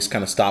found these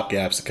kind of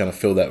stopgaps to kind of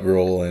fill that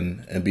role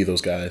and be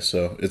those guys.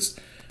 So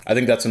I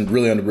think that's a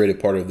really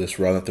underrated part of this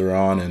run that they're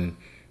on, and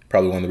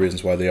probably one of the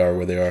reasons why they are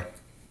where they are.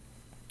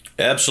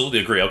 Absolutely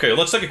agree. Okay,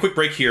 let's take a quick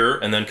break here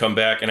and then come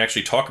back and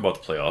actually talk about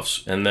the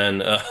playoffs. And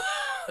then...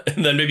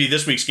 and then maybe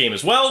this week's game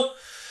as well.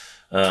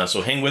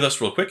 So hang with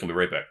us real quick and we'll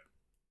be right back.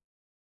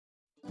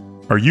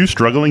 Are you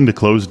struggling to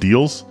close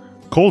deals?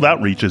 Cold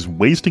outreach is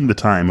wasting the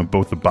time of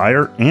both the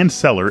buyer and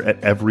seller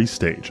at every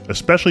stage,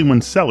 especially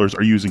when sellers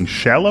are using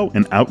shallow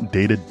and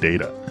outdated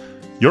data.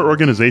 Your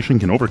organization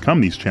can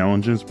overcome these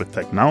challenges with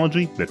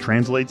technology that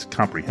translates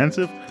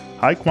comprehensive,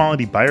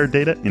 high-quality buyer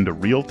data into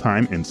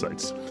real-time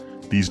insights.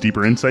 These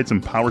deeper insights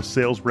empower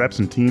sales reps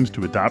and teams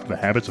to adopt the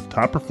habits of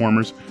top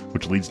performers,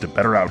 which leads to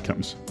better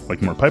outcomes,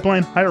 like more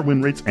pipeline, higher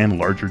win rates, and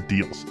larger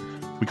deals.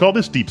 We call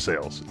this Deep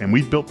Sales, and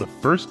we've built the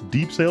first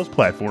deep sales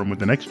platform with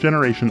the next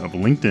generation of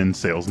LinkedIn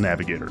Sales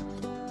Navigator.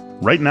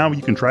 Right now,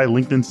 you can try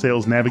LinkedIn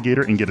Sales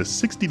Navigator and get a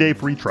 60-day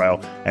free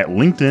trial at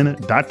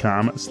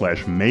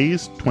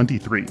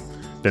linkedin.com/maze23.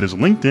 That is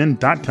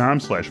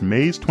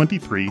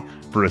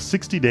linkedin.com/maze23 for a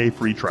 60-day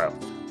free trial.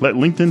 Let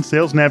LinkedIn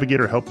Sales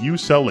Navigator help you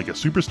sell like a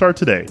superstar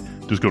today.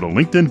 Just go to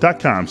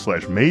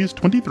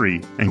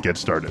linkedin.com/maze23 and get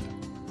started.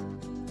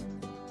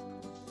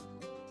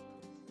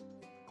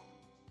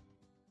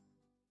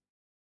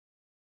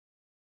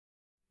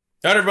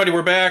 All right, everybody,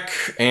 we're back,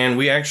 and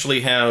we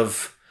actually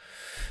have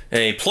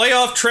a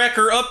playoff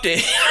tracker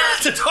update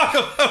to talk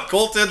about.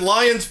 Colton,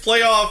 Lions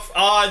playoff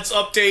odds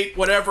update,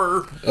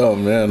 whatever. Oh,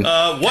 man.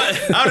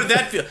 How did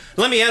that feel?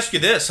 Let me ask you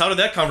this. How did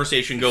that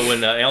conversation go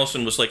when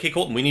Allison was like, hey,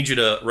 Colton, we need you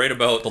to write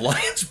about the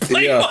Lions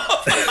playoff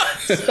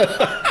odds?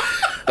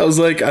 I was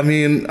like, I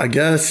mean, I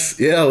guess,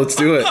 yeah, let's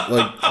do it.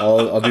 Like,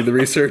 I'll do the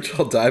research.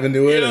 I'll dive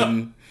into it. Yeah.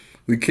 And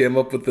we came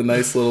up with a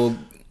nice little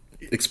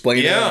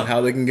explaining on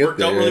how they can get worked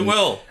there. Worked out really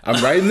well.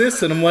 I'm writing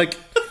this, and I'm like,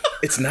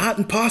 it's not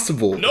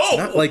impossible. No. It's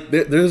not like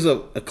there's a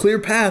clear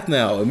path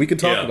now, and we can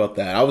talk about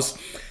that. I was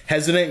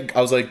hesitant.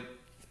 I was like,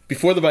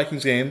 before the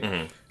Vikings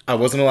game, I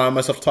wasn't allowing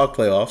myself to talk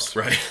playoffs.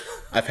 Right.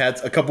 I've had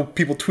a couple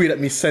people tweet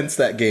at me since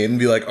that game and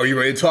be like, are you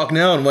ready to talk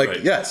now? And I'm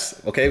like,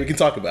 yes. Okay, we can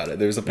talk about it.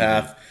 There's a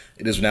path.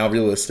 It is now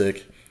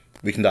realistic.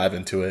 We can dive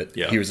into it.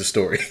 Yeah. Here's the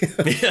story.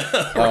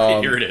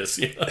 Here it is.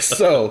 Yeah.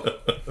 So...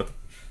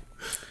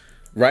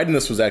 writing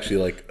this was actually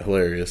like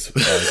hilarious.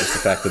 Just the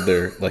fact that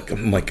they're like,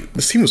 I'm like,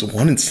 this team was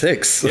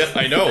 1-6. Yeah,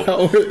 I know.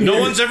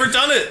 No one's ever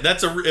done it.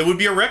 It would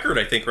be a record,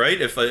 I think, right?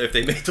 If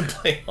they made the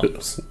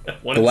playoffs.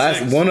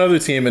 One other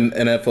team in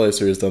NFL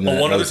history has done that.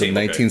 That was the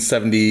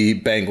 1970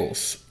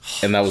 Bengals,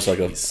 and that was like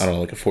a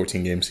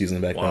 14-game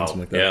season back then, something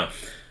like that.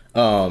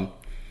 Yeah.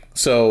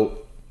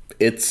 So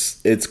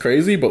it's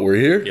crazy, but we're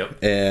here,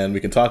 and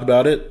we can talk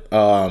about it.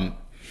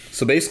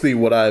 So basically,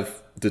 what I've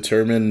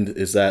determined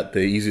is that the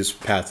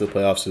easiest path to the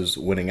playoffs is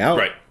winning out.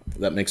 Right.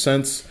 That makes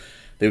sense.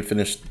 They would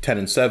finish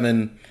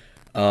 10-7.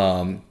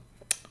 And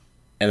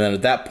then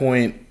at that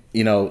point,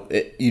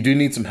 you do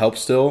need some help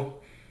still.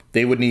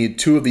 They would need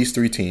two of these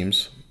three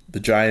teams,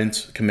 the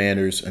Giants,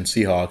 Commanders, and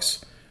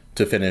Seahawks,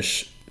 to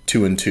finish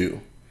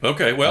 2-2.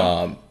 Okay,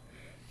 well,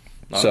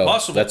 not so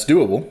impossible. That's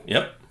doable.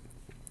 Yep.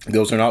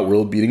 Those are not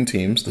world-beating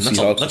teams.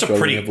 That's a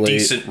pretty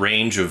decent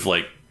range of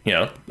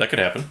that could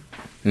happen.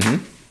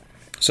 Mm-hmm.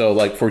 So,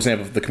 like, for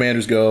example, if the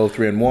Commanders go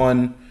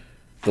 3-1,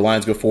 the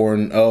Lions go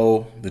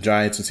 4-0, the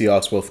Giants and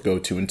Seahawks both go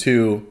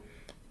 2-2,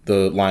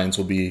 the Lions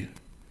will be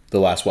the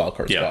last wild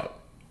card spot.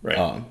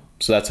 Right.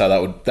 So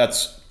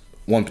that's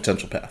one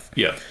potential path.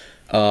 Yeah.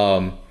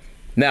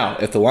 Now,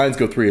 if the Lions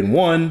go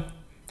 3-1,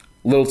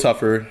 a little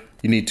tougher.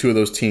 You need two of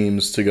those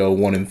teams to go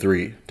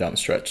 1-3 down the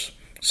stretch.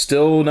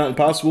 Still not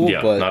impossible,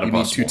 but not you impossible.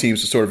 need two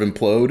teams to sort of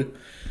implode.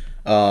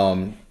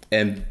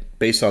 And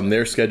based on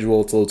their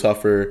schedule, it's a little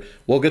tougher.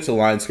 We'll get to the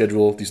Lions'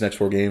 schedule these next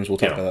 4 games. We'll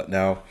talk about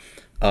that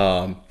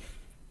now.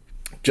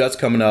 Jets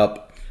coming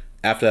up.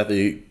 After that,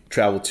 they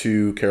travel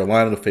to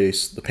Carolina to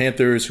face the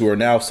Panthers, who are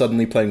now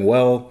suddenly playing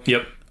well.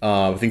 Yep.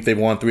 I think they've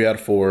won 3 out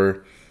of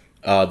 4.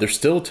 They're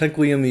still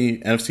technically in the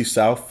NFC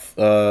South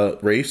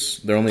race.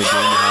 They're only a game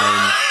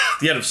behind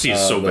The NFC is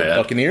so the bad.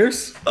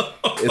 Buccaneers.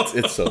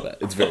 It's so bad.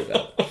 It's very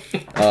bad.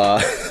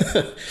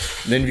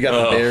 Then you've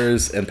got the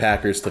Bears and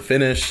Packers to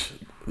finish.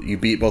 You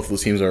beat both of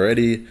those teams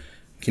already.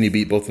 Can you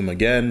beat both of them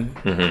again?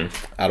 Mm-hmm.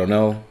 I don't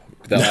know.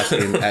 That last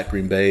game at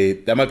Green Bay,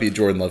 that might be a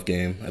Jordan Love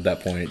game at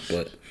that point.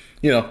 But,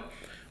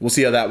 we'll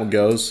see how that one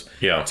goes.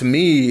 Yeah. To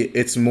me,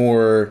 it's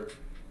more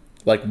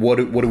like what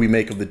do we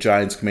make of the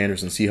Giants,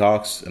 Commanders, and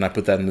Seahawks? And I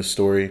put that in this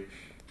story.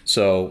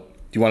 So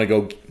do you want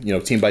to go,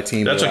 team by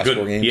team? That's the a last good.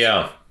 4 games?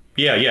 Yeah.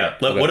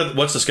 Okay.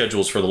 What's the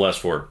schedules for the last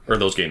 4 or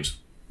those games?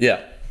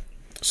 Yeah.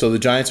 So the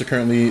Giants are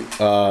currently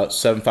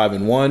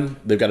 7-5-1.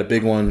 They've got a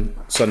big one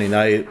Sunday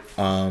night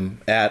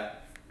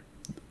at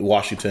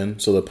Washington.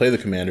 So they'll play the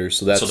Commanders.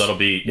 So that'll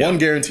be one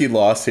guaranteed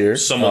loss here.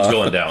 Someone's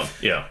going down.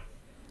 Yeah.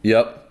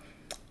 Yep.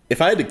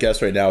 If I had to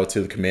guess right now, I would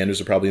say the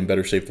Commanders are probably in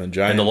better shape than the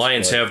Giants. And the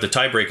Lions have the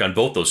tiebreak on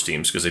both those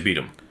teams because they beat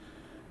them.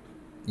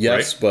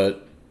 Yes, right?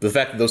 But the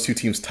fact that those 2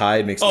 teams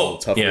tied makes it a little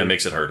tougher. Yeah, it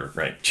makes it harder.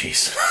 Right.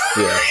 Jeez.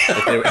 Yeah.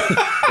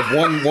 If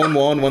one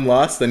won, one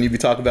lost, then you'd be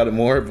talking about it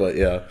more. But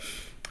yeah.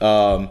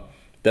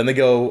 Then they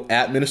go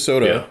at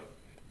Minnesota.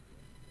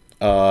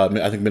 Yeah.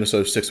 I think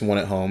Minnesota's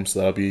 6-1 at home, so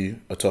that'll be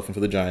a tough one for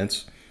the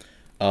Giants.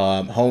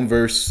 Home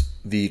versus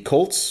the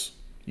Colts.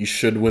 You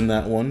should win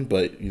that one,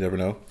 but you never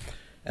know.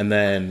 And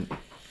then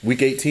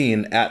Week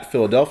 18 at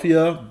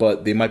Philadelphia,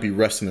 but they might be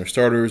resting their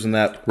starters at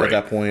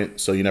that point,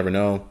 so you never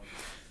know.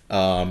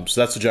 So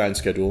that's the Giants'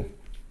 schedule.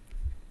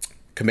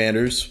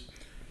 Commanders,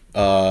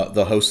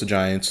 they'll host the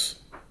Giants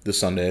this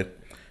Sunday.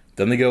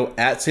 Then they go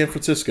at San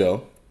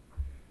Francisco.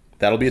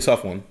 That'll be a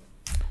tough one.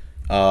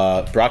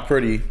 Brock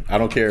Purdy, I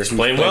don't care who's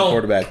playing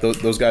quarterback.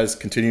 Those guys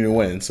continue to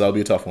win, so that'll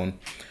be a tough one.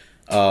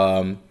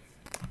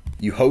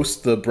 You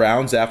host the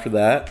Browns after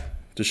that.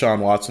 Deshaun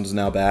Watson is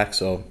now back,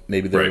 so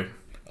maybe they're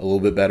a little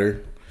bit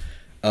better.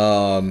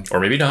 Or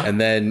maybe not. And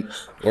then,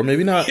 or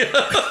maybe not. He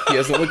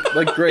hasn't looked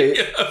like great.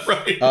 Yeah,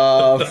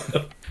 right.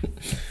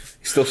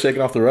 He's still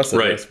shaking off the rust of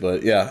this,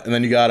 but yeah. And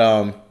then you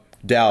got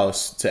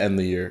Dallas to end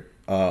the year.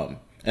 And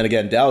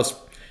again, Dallas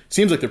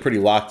seems like they're pretty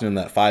locked in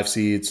that 5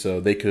 seed, so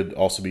they could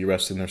also be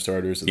resting their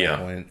starters at that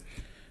point.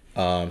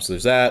 So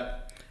there's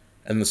that.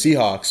 And the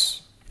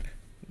Seahawks,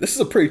 this is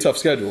a pretty tough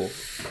schedule.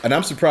 And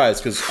I'm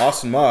surprised because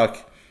Austin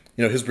Mock,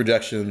 his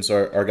projections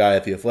are our guy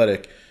at The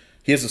Athletic.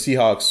 He has the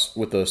Seahawks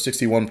with a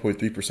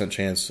 61.3%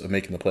 chance of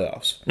making the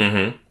playoffs.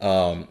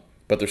 Mm-hmm.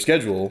 But their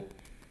schedule,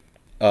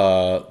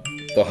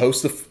 they'll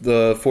host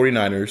the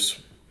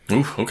 49ers.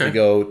 Oof, okay. They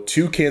go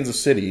to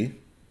Kansas City,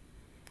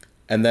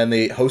 and then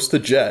they host the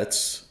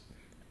Jets,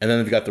 and then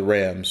they've got the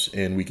Rams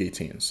in Week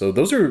 18. So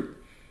those are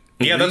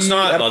that's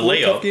not a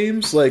layup.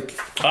 Games. I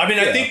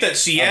think that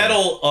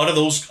Seattle out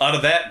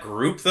of that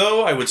group,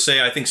 though, I would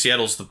say I think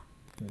Seattle's the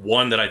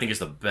one that I think is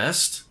the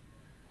best.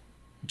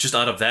 Just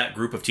out of that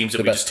group of teams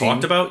that we just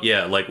talked about,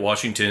 like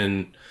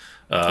Washington,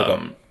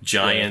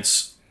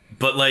 Giants,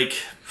 but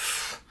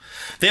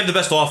they have the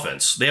best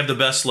offense. They have the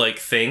best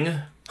thing.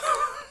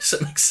 Does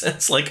that make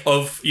sense?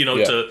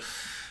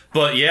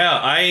 But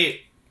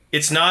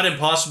it's not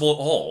impossible at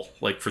all.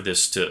 For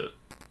this to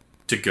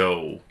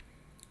go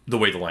the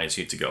way the Lions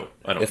need to go.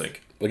 I don't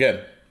think. Again,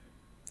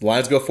 the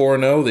Lions go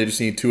 4-0. They just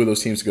need 2 of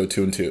those teams to go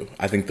 2-2.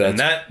 I think that's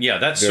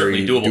that's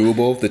very certainly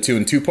doable. The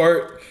 2-2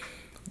 part.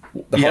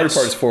 The harder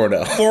part is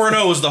 4-0.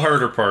 4-0 is the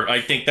harder part. I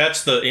think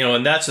that's the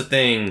and that's the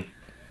thing.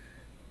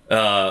 We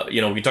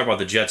can talk about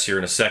the Jets here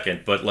in a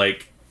second, but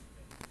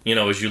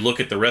as you look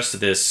at the rest of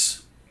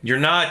this, you're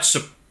now at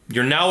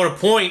a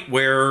point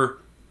where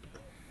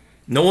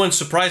no one's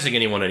surprising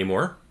anyone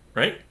anymore,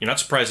 right? You're not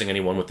surprising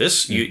anyone with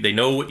this. They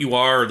know what you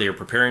are. They are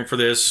preparing for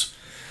this.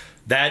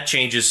 That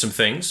changes some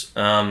things.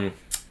 The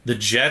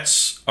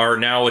Jets are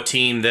now a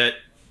team that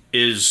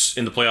is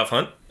in the playoff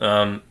hunt.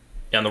 On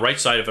the right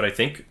side of it, I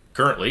think.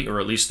 Currently, or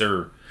at least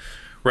they're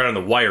right on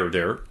the wire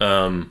there.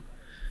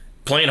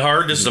 Playing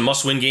hard. This is a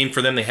must-win game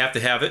for them. They have to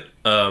have it.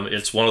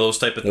 It's one of those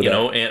type of,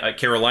 and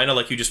Carolina,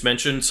 like you just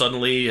mentioned,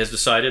 suddenly has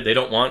decided they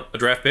don't want a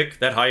draft pick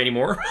that high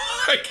anymore.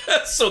 I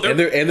guess so.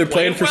 They're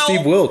playing for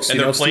Steve Wilks.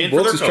 And Steve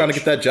Wilks is trying to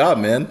get that job,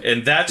 man.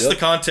 And that's the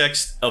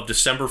context of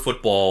December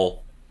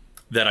football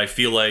that I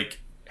feel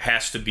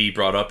has to be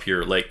brought up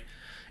here.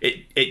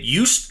 It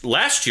used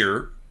last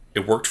year.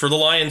 It worked for the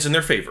Lions in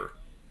their favor.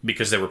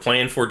 Because they were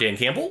playing for Dan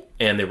Campbell,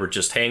 and they were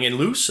just hanging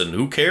loose, and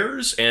who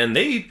cares? And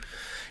they,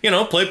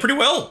 played pretty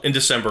well in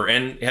December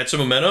and had some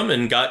momentum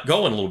and got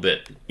going a little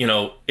bit.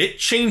 It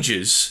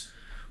changes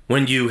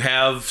when you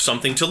have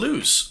something to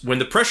lose, when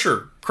the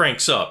pressure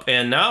cranks up,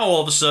 and now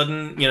all of a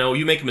sudden,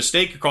 you make a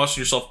mistake, you're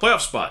costing yourself a playoff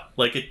spot.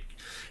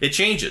 It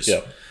changes. Yeah.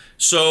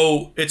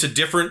 So it's a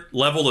different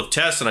level of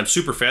test, and I'm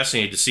super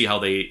fascinated to see how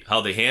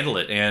they handle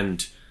it.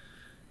 And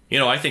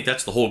I think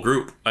that's the whole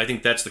group. I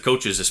think that's the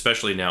coaches,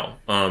 especially now,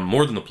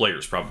 more than the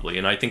players probably.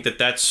 And I think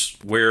that's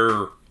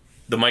where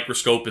the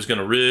microscope is going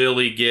to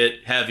really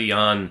get heavy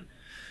on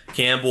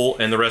Campbell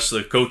and the rest of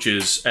the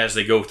coaches as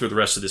they go through the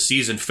rest of the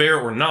season, fair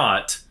or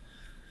not,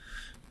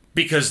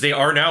 because they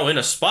are now in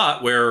a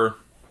spot where,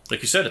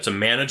 like you said, it's a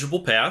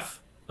manageable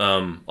path.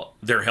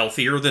 They're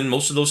healthier than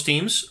most of those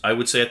teams, I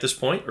would say, at this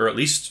point, or at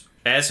least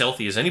as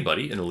healthy as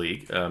anybody in the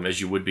league,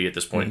 as you would be at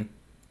this point.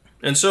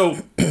 Mm-hmm. And so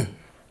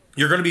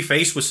you're going to be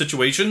faced with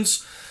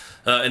situations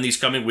in these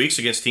coming weeks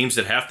against teams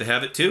that have to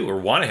have it too, or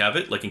want to have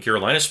it, like in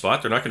Carolina's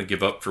spot. They're not going to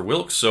give up for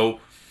Wilkes. So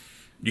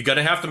you got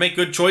to have to make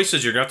good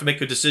choices. You're going to have to make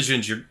good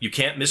decisions. You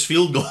can't miss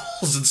field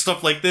goals and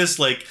stuff like this.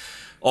 Like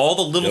all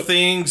the little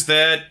things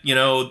that,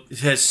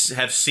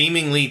 have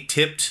seemingly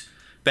tipped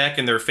back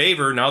in their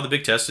favor. Now the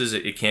big test is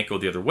it can't go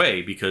the other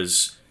way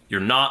because you're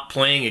not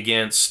playing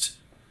against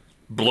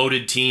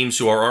bloated teams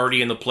who are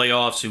already in the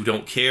playoffs who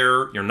don't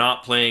care. You're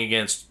not playing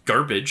against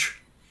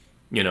garbage.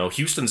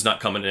 Houston's not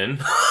coming in.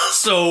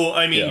 So,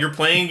 you're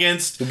playing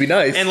against... It would be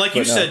nice. And like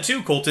you said,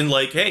 too, Colton,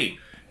 hey,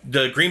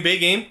 the Green Bay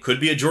game could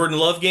be a Jordan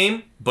Love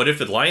game, but if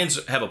the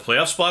Lions have a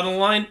playoff spot on the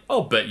line,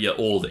 I'll bet you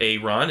old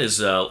Aaron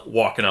is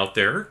walking out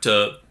there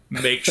to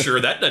make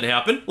sure that doesn't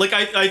happen.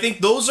 I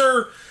think those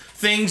are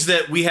things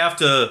that we have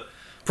to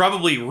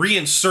probably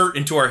reinsert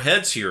into our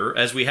heads here,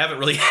 as we haven't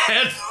really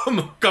had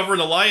them covering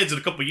the Lions in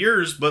a couple of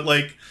years, but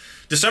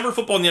December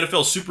football in the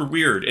NFL is super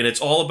weird, and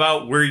it's all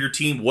about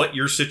what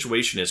your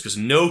situation is, because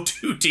no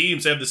two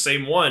teams have the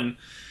same one.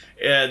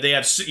 They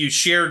have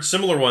shared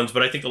similar ones,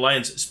 but I think the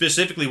Lions,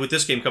 specifically with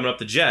this game coming up,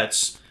 the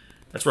Jets,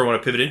 that's where I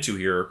want to pivot into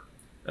here,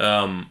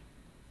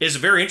 is a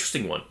very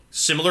interesting one.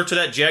 Similar to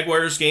that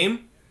Jaguars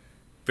game,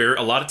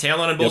 a lot of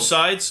talent on both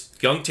sides,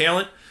 young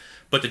talent,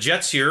 but the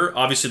Jets here,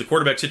 obviously the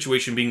quarterback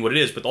situation being what it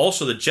is, but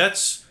also the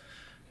Jets,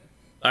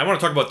 I want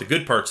to talk about the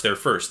good parts there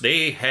first.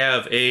 They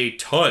have a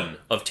ton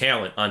of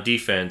talent on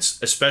defense,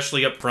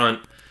 especially up front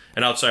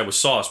and outside with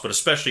Sauce, but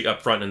especially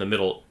up front in the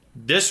middle.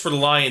 This, for the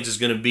Lions, is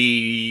going to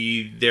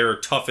be their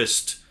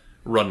toughest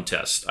run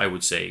test, I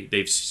would say,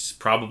 they've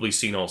probably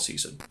seen all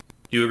season.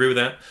 Do you agree with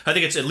that? I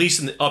think it's at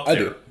least up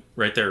there,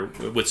 right there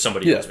with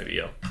somebody else,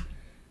 maybe,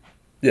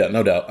 Yeah,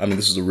 no doubt.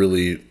 This is a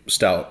really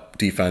stout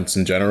defense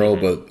in general,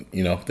 but,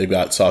 they've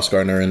got Sauce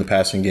Gardner in the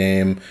passing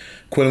game.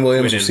 Quinn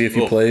Williams, we'll see if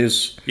he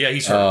plays. Yeah,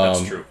 he's hurt.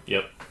 That's true.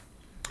 Yep.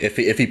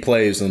 If he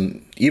plays,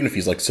 and even if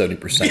he's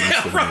 70%, he's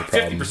still going to be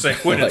a problem.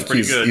 50% Quinn is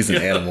pretty good. He's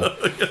an animal.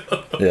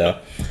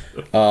 Yeah.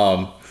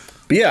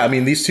 But yeah,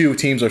 these two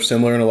teams are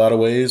similar in a lot of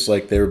ways.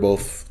 They were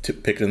both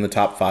picked in the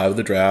top 5 of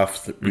the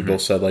draft. We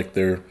both said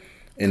they're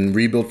in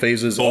rebuild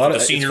phases. Both a lot of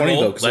the senior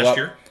bowl last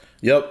year.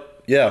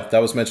 Yep. Yeah, that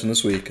was mentioned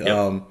this week.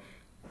 Yep.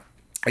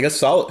 I guess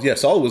Saleh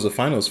was a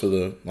finalist for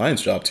the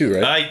Lions job too,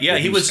 right?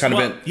 He was kind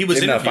of he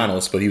was not a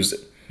finalist, but he was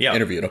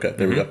interviewed. Okay,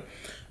 there we go.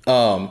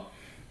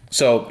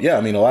 So yeah,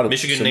 a lot of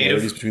Michigan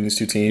similarities native between these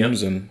two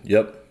teams, and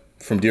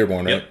from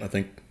Dearborn, right? I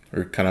think,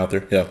 or kind of out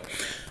there.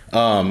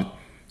 Yeah.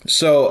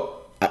 So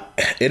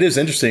it is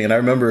interesting, and I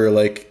remember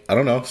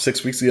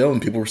 6 weeks ago, when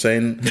people were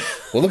saying,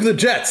 "Well, look at the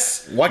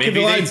Jets. Why can't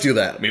the Lions do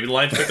that? Maybe the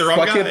Lions picked the wrong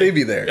Why guy. Can't they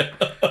be there?"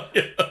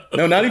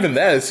 No, not even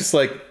that. It's just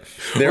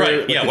they're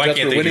right. Yeah. the Why Jets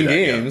can't were they winning do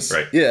that? games? Yeah.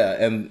 Right.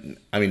 Yeah, and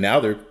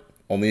now they're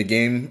only a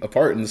game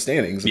apart in the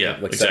standings. Yeah,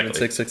 7 and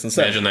 6, 6 and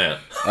 7. Imagine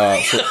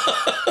that.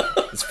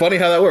 So it's funny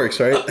how that works,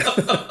 right?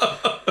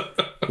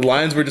 The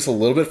Lions were just a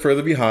little bit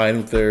further behind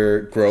with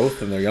their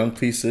growth and their young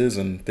pieces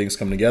and things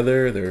coming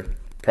together. They're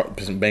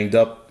banged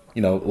up, a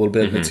little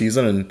bit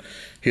mid-season, and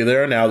here they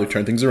are now. They've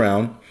turned things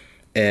around,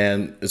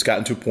 and it's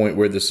gotten to a point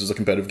where this is a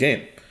competitive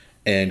game.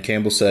 And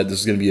Campbell said this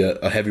is going to be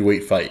a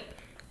heavyweight fight,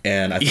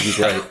 and I think he's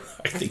right.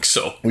 I think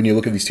so. When you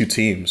look at these two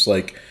teams,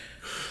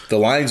 the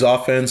Lions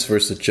offense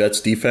versus the Jets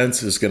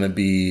defense is going to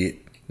be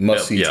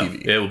must-see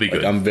TV. It will be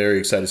good. I'm very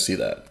excited to see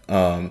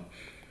that.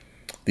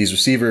 These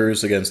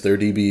receivers against their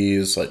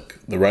DBs,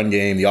 the run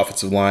game, the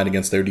offensive line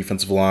against their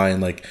defensive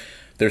line,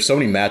 there's so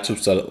many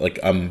matchups that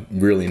I'm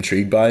really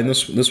intrigued by in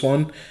this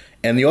one.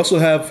 And you also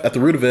have, at the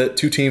root of it,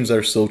 two teams that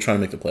are still trying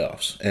to make the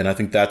playoffs. And I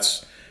think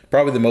that's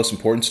probably the most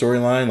important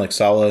storyline.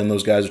 Saleh and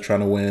those guys are trying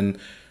to win.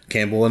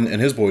 Campbell and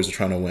his boys are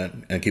trying to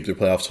win and keep their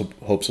playoffs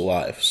hopes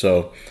alive.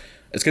 So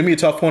it's going to be a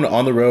tough one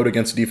on the road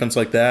against a defense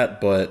like that.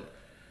 But,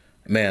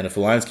 man, if the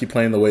Lions keep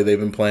playing the way they've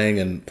been playing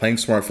and playing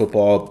smart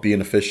football,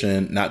 being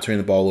efficient, not turning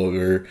the ball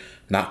over,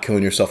 not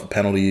killing yourself with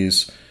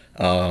penalties,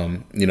 they're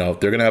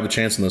going to have a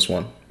chance in this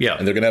one. Yeah.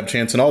 And they're going to have a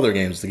chance in all their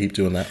games to keep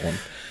doing that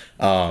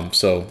one.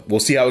 So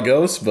we'll see how it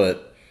goes,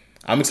 but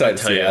I'm excited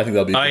to see it. I think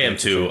that'll be. I am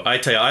too. Sure. I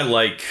tell you, I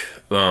like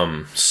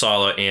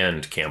Saleh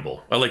and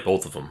Campbell. I like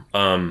both of them.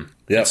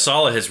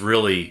 Saleh has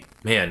really,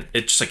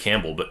 it's just like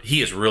Campbell, but he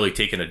has really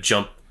taken a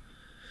jump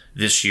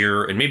this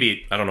year. And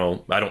maybe, I don't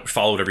know, I don't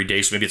follow it every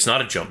day, so maybe it's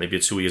not a jump. Maybe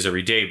it's who he is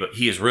every day. But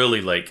he has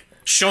really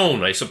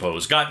shown, I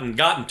suppose,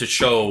 gotten to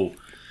show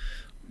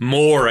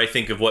more, I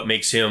think, of what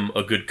makes him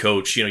a good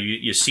coach.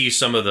 You see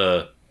some of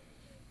the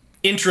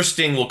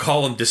interesting, we'll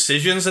call them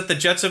decisions that the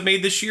Jets have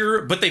made this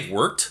year, but they've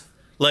worked.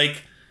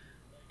 Like,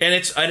 and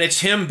it's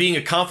him being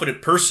a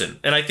confident person.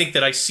 And I think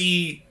that I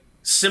see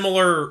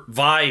similar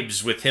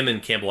vibes with him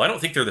and Campbell. I don't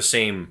think they're the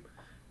same,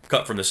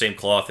 cut from the same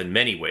cloth in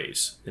many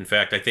ways. In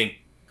fact,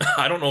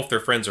 I don't know if they're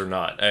friends or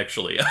not,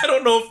 actually. I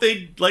don't know if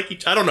they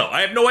like I don't know.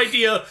 I have no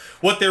idea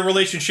what their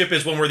relationship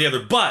is one way or the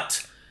other.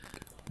 But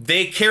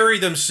they carry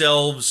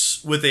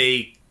themselves with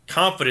a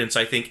confidence,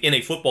 I think, in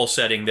a football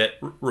setting that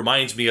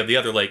reminds me of the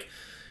other. Like,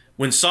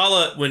 when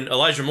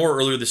Elijah Moore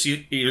earlier this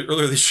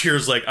year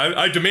is like,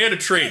 I demand a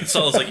trade.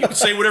 Salah's like, you can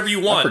say whatever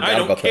you want. I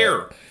don't care.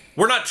 That.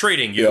 We're not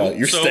trading you. Yeah,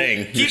 you're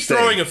staying. Keep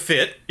throwing a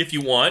fit if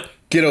you want.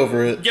 Get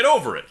over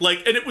it.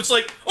 Like, and it was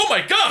like, oh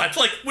my God.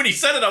 Like, when he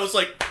said it, I was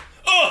like,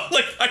 oh,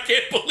 like, I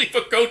can't believe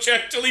a coach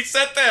actually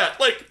said that.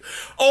 Like,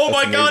 oh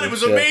my God, it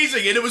was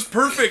amazing. And it was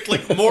perfect.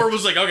 Like, Moore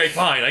was like, okay,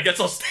 fine. I guess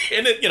I'll stay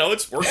in it.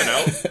 It's working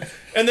out.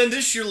 And then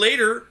this year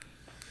later,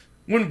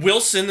 when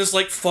Wilson is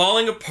like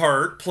falling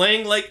apart,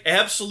 playing like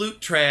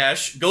absolute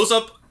trash, goes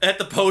up at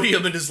the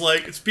podium and is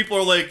like, people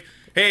are like,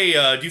 hey,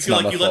 do you feel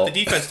like you let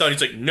the defense down? He's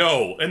like,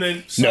 no. And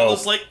then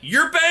Salah's like,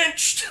 you're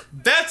benched.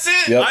 That's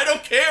it. Yep. I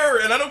don't care.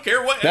 And I don't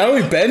care what. Not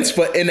only benched,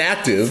 but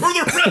inactive. For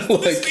the rest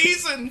of the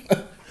season.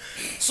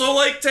 So,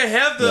 like, to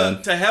have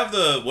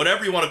the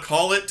whatever you want to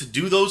call it, to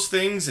do those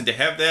things and to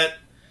have that,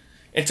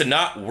 and to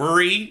not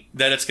worry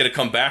that it's going to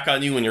come back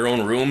on you in your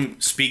own room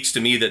speaks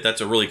to me that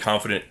that's a really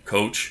confident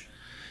coach.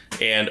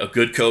 And a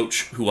good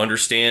coach who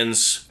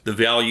understands the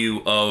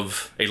value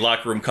of a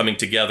locker room coming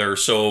together.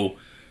 So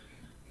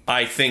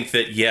I think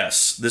that,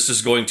 yes, this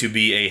is going to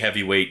be a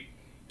heavyweight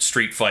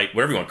street fight,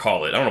 whatever you want to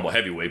call it. I don't know about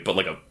heavyweight, but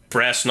like a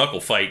brass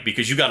knuckle fight,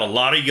 because you got a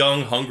lot of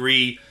young,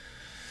 hungry,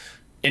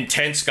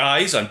 intense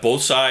guys on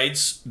both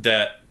sides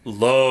that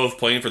love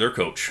playing for their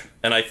coach.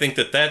 And I think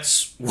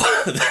that's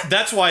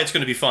why it's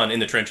going to be fun in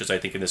the trenches, I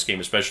think, in this game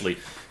especially.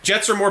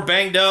 Jets are more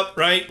banged up,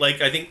 right?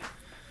 Like, I think...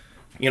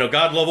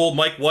 God love old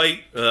Mike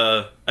White.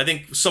 I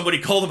think somebody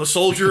called him a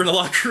soldier in the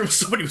locker room.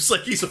 Somebody was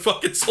like, he's a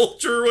fucking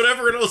soldier or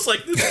whatever. And I was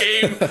like, this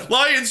game,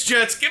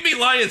 Lions-Jets, give me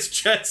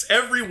Lions-Jets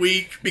every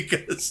week,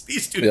 because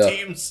these two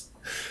teams,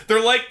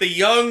 they're like the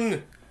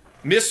young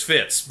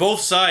misfits. Both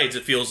sides,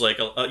 it feels like.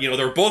 They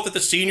were both at the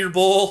Senior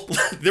Bowl.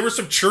 There was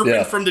some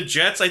chirping from the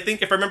Jets, I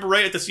think, if I remember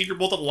right, at the Senior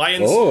Bowl,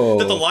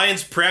 that the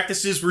Lions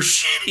practices were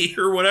shitty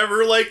or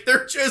whatever. Like,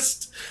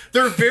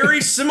 they're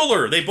very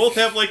similar. They both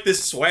have like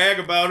this swag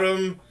about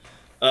them.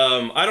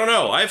 I don't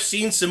know. I've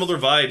seen similar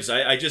vibes.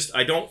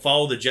 I don't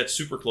follow the Jets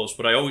super close,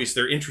 but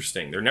they're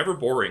interesting. They're never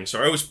boring,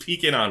 so I always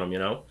peek in on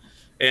them,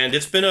 And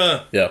it's been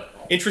a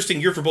interesting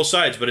year for both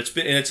sides, but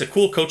it's a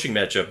cool coaching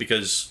matchup,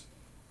 because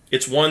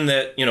it's one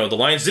that, the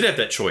Lions did have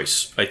that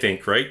choice, I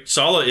think, right?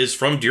 Saleh is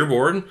from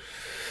Dearborn,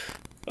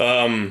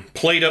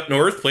 played up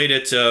north, played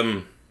at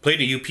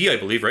UP, I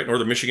believe, right?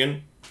 Northern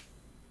Michigan,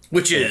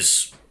 which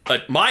is...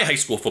 my high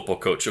school football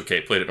coach,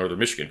 played at Northern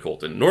Michigan,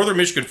 Colton. Northern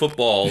Michigan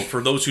football,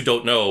 for those who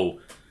don't know,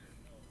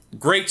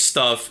 great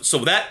stuff.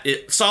 So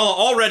Saleh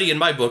already in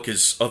my book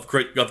is of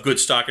good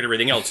stock and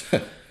everything else.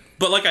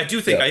 But like, I do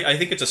think I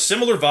think it's a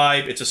similar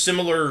vibe. It's a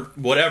similar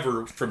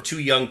whatever from two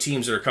young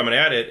teams that are coming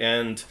at it,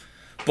 and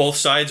both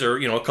sides are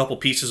a couple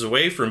pieces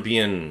away from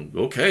being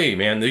okay.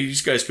 Man,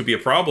 these guys could be a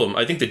problem.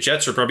 I think the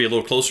Jets are probably a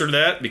little closer to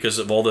that because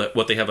of all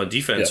what they have on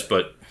defense.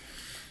 But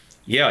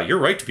yeah, you're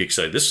right to be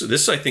excited.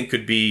 This I think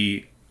could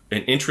be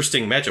an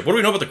interesting matchup. What do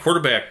we know about the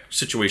quarterback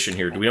situation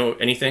here? Do we know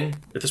anything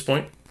at this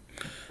point?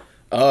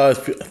 I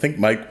think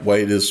Mike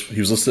White he was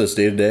listed as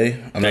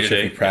day-to-day. I'm not sure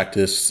if he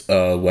practiced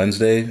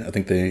Wednesday. I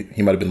think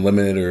he might have been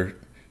limited or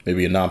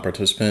maybe a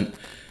non-participant.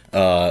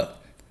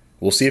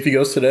 We'll see if he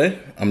goes today.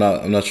 I'm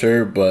not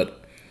sure,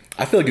 but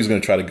I feel like he's going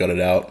to try to gut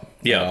it out.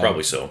 Yeah,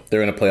 probably so.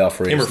 They're in a playoff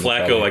race. Him or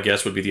Flacco, I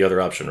guess, would be the other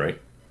option, right?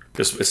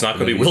 Because it's not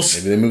going to be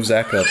Wilson. Maybe they move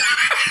Zach up.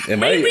 It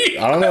might.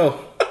 I don't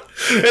know.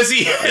 Has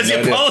he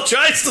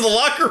apologized to the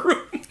locker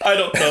room? I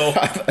don't know.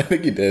 I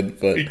think he did,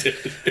 but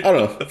I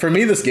don't know. For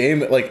me, this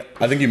game,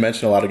 I think you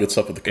mentioned a lot of good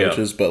stuff with the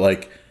coaches,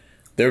 but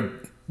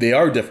they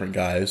are different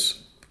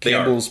guys.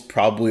 Campbell's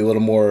probably a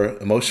little more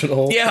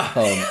emotional. Yeah,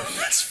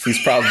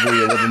 he's probably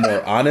a little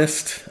more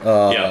honest.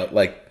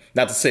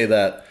 Not to say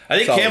that. I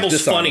think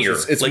Campbell's funnier.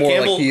 It's more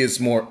Campbell, like he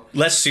is more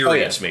less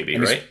serious, maybe,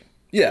 right?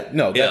 Yeah,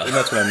 no, and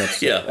that's what I meant to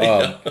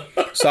say.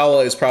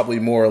 Saleh is probably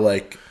more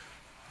like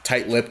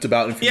tight-lipped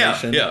about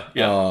information. Yeah.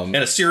 And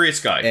a serious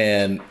guy.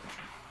 And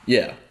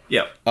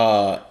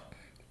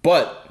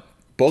but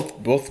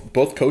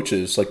both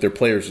coaches, like, their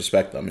players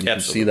respect them. And you can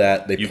see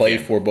that they play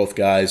for both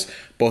guys.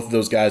 Both of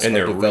those guys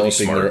are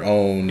developing their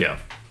own. Yeah.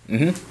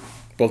 Mm-hmm.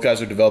 Both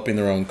guys are developing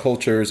their own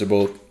cultures,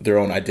 their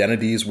own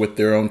identities with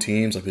their own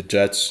teams. Like, the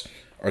Jets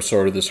are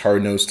sort of this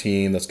hard-nosed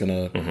team that's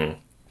going to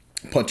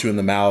punch you in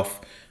the mouth.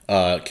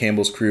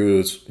 Campbell's crew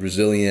is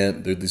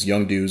resilient. They're these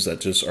young dudes that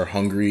just are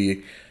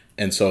hungry.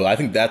 And so I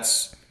think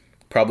that's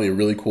probably a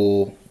really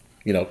cool,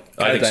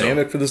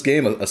 dynamic for this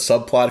game, a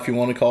subplot, if you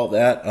want to call it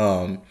that.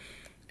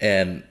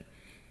 And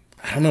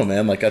I don't know,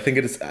 man. Like, I think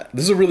this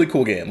is a really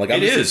cool game. Like, I'm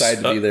just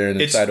excited to be there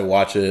and excited to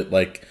watch it.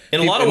 Like, in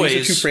a lot of ways,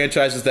 these are two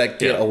franchises that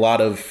get a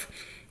lot of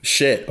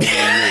shit over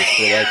the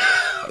years.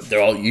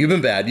 They're like, you've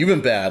been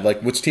bad.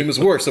 Like, which team is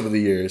worse over the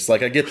years?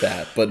 Like, I get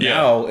that, but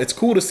now it's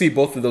cool to see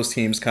both of those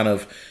teams kind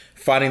of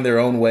finding their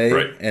own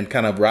way and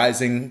kind of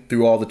rising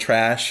through all the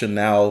trash, and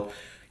now,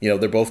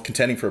 they're both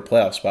contending for a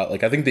playoff spot.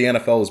 Like, I think the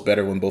NFL is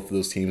better when both of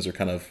those teams are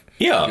kind of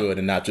good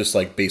and not just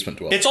like basement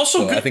dwellers. It's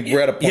also good. I think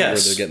we're at a point where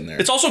they're getting there.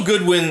 It's also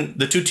good when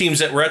the two teams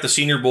that were at the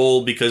Senior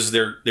Bowl, because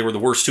they were the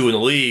worst two in the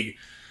league,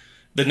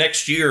 the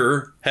next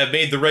year have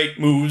made the right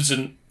moves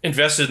and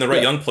invested in the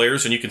right young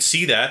players, and you can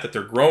see that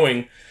they're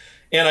growing.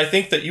 And I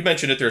think that you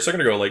mentioned it there a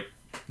second ago, like,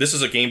 this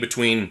is a game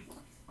between,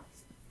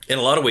 in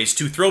a lot of ways,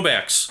 two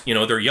throwbacks.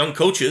 They're young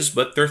coaches,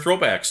 but they're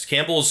throwbacks.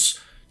 Campbell's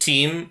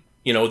team,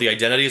 the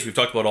identity, as we've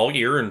talked about all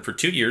year and for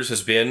 2 years,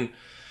 has been,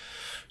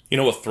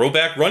 a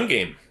throwback run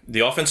game. The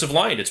offensive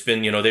line, it's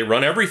been, they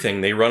run everything.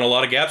 They run a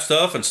lot of gap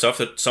stuff and stuff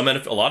that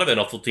a lot of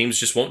NFL teams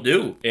just won't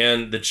do.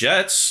 And the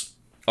Jets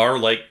are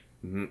like,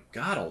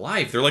 God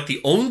alive, they're like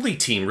the only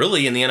team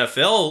really in the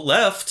NFL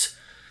left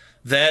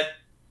that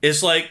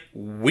is like,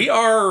 we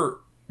are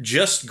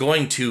just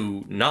going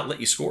to not let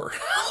you score.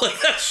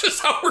 Like, that's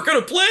just how we're going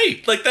to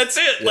play. Like, that's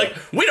it. Yeah. Like,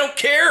 we don't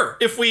care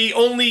if we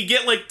only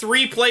get like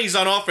 3 plays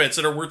on offense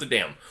that are worth a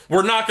damn.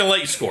 We're not going to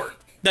let you score.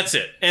 That's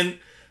it. And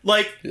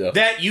like,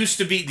 that used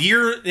to be the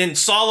year, and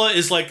Saleh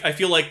is like, I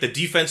feel like the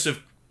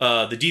defensive,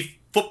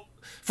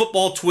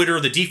 football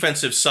Twitter, the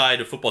defensive side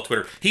of football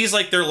Twitter. He's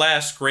like their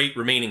last great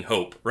remaining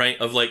hope, right?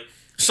 Of like,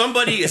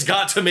 somebody has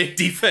got to make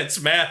defense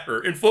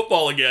matter in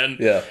football again.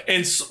 Yeah.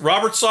 And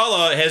Robert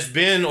Saleh has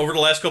been, over the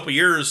last couple of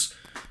years,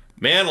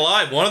 man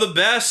alive, one of the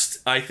best,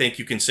 I think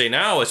you can say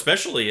now,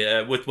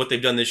 especially with what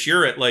they've done this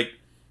year at like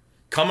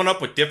coming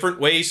up with different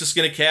ways to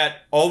skin a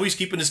cat, always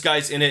keeping his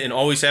guys in it and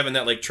always having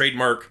that like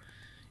trademark.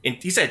 And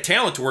he's had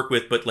talent to work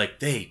with, but like,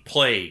 they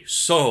play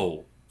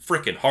so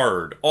freaking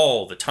hard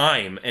all the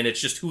time, and it's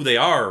just who they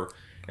are.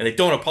 And they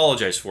don't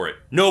apologize for it.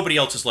 Nobody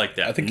else is like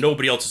that. I think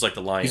nobody else is like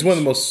the Lions. He's one of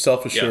the most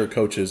self-assured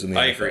coaches in the NFL.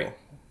 I agree.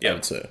 I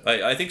would say.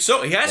 I think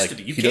so. He has to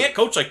be. You can't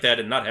coach like that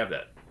and not have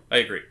that. I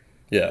agree.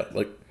 Yeah,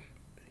 like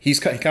he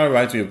kind of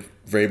reminds me of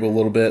Vrabel a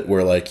little bit,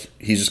 where like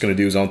he's just going to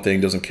do his own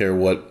thing, doesn't care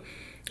what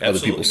other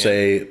people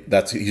say.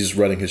 He's just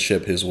running his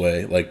ship his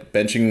way. Like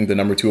benching the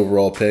number 2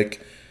 overall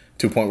pick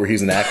to a point where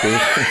he's inactive.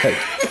 Like,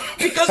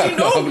 because he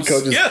knows.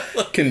 Coaches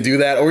can do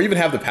that, or even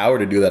have the power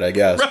to do that, I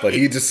guess. Right. But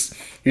he's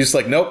just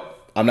like, nope.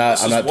 I'm not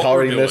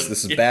tolerating this.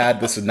 This is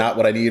bad. This is not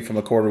what I need from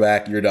a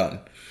quarterback. You're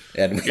done.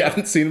 And we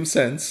haven't seen him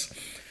since.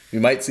 We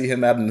might see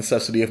him out of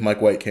necessity if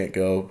Mike White can't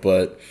go.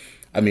 But,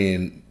 I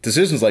mean,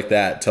 decisions like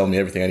that tell me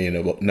everything I need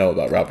to know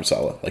about Robert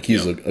Saleh. Like,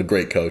 he's a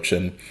great coach.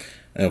 And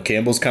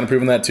Campbell's kind of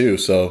proven that too.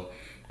 So,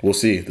 we'll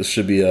see. This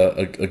should be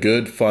a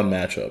good, fun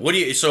matchup.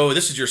 So,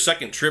 this is your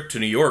second trip to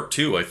New York,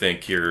 too, I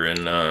think, here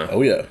in in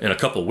a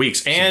couple of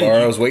weeks. And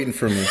Sbarro's waiting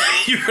for me.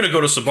 You're going to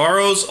go to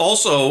Sbarro's.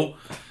 Also,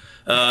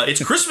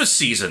 it's Christmas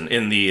season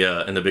in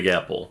the Big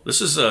Apple. This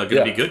is going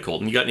to be good,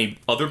 Colton. You got any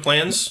other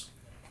plans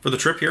for the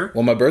trip here?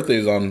 Well, my birthday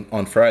is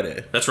on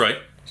Friday. That's right.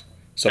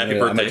 So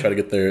I might try to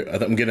get there.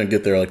 I'm going to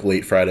get there like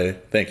late Friday.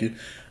 Thank you.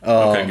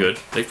 Okay, good.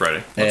 Late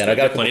Friday. And I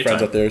got a couple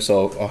friends out there,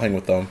 so I'll hang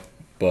with them.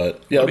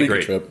 But yeah, it'll be a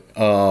good trip.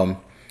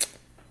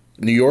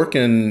 New York,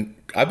 and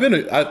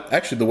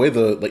actually the way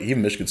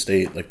even Michigan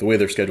State, like the way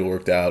their schedule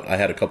worked out, I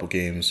had a couple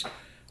games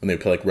when they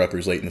play like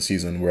Rutgers late in the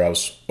season, where I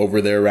was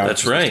over there around.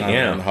 That's right.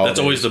 Yeah, that's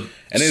always the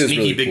sneaky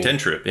really Big Ten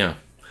trip. Yeah.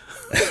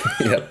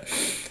 Yeah.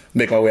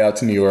 Make my way out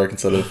to New York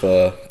instead of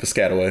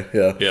Piscataway.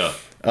 Yeah.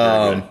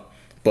 Yeah.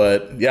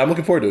 But yeah, I'm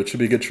looking forward to it. Should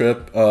be a good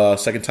trip.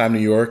 Second time New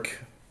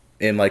York,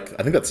 and I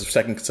think that's the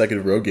second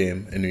consecutive road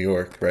game in New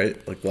York, right?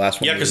 Like the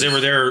last one. Yeah, because they were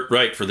there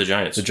for the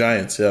Giants. The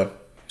Giants, yeah.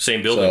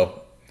 Same building.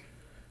 So,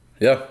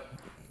 yeah.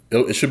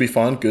 It should be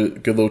fun.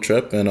 Good little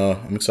trip, and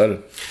I'm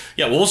excited.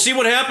 Yeah, well, we'll see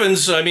what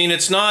happens. I mean,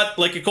 it's not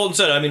like Colton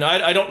said. I mean,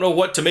 I don't know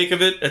what to make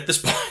of it at this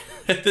point.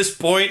 At this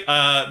point,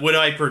 would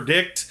I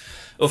predict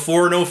a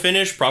 4-0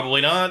 finish? Probably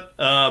not.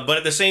 But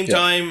at the same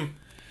time,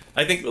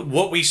 I think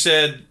what we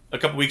said a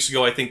couple weeks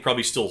ago, I think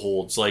probably still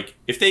holds. Like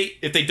if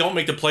they don't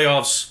make the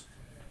playoffs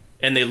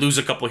and they lose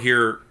a couple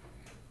here,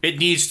 it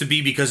needs to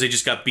be because they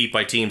just got beat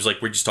by teams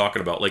like we're just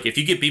talking about. Like if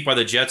you get beat by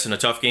the Jets in a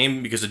tough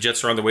game because the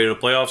Jets are on their way to the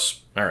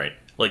playoffs, all right.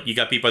 Like, you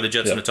got beat by the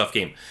Jets in a tough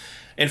game.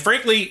 And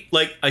frankly,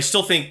 like, I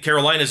still think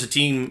Carolina's a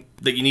team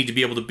that you need to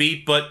be able to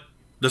beat, but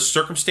the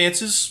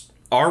circumstances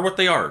are what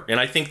they are. And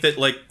I think that,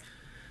 like,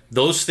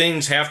 those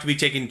things have to be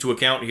taken into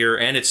account here,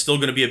 and it's still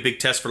going to be a big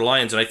test for the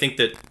Lions. And I think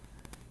that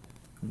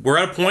we're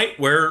at a point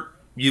where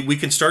we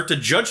can start to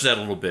judge that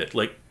a little bit.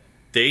 Like,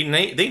 they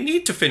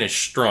need to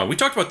finish strong. We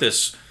talked about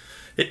this.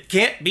 It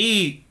can't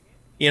be,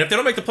 if they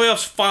don't make the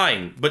playoffs,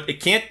 fine. But it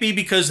can't be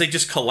because they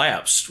just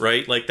collapsed,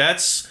 right? Like,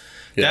 that's,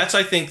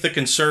 I think, the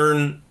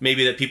concern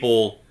maybe that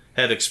people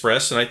have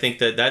expressed. And I think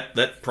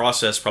that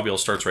process probably all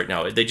starts right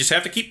now. They just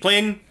have to keep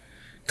playing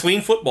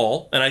clean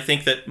football. And I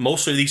think that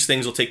most of these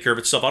things will take care of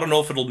itself. I don't know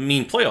if it'll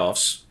mean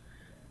playoffs,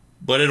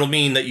 but it'll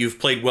mean that you've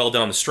played well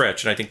down the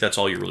stretch, and I think that's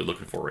all you're really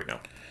looking for right now.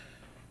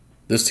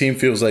 This team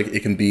feels like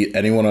it can beat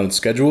anyone on its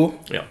schedule.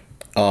 Yeah.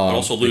 But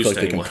also lose like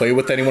to they can anyone. play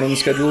with anyone on the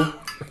schedule.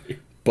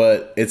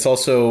 But it's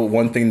also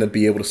one thing to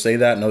be able to say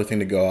that, another thing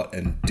to go out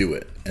and do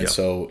it. And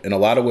so in a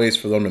lot of ways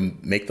for them to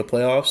make the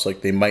playoffs,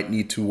 like they might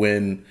need to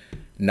win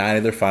 9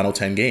 of their final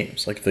 10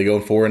 games. Like if they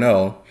go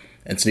 4-0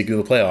 and sneak into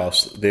the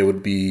playoffs, they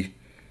would be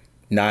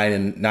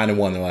 9-1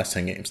 in their last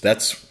 10 games.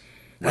 That's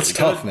really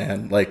tough, good.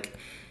 man. Like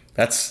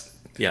that's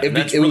that's it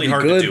really would be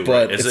hard good, to do,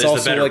 but right? it's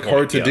also like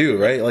hard to do,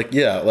 right? Like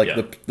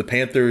the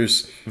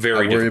Panthers. Very I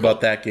worry difficult.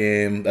 about that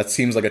game. That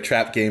seems like a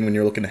trap game when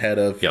you're looking ahead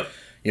of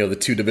the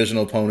 2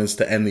 divisional opponents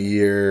to end the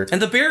year.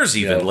 And the Bears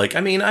even.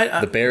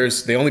 The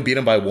Bears, they only beat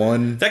them by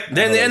 1. And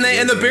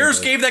the Bears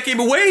gave that game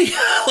away.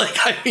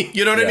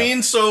 You know what I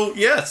mean? So,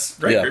 yes.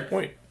 Right, great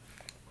point.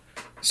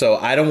 So,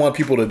 I don't want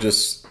people to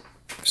just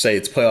say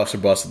it's playoffs or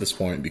bust at this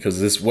point,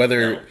 because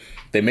whether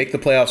they make the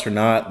playoffs or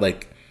not,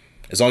 like,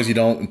 as long as you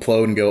don't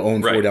implode and go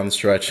 0-4 down the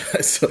stretch,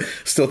 I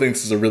still think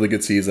this is a really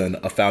good season,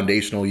 a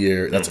foundational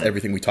year. That's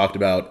everything we talked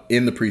about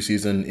in the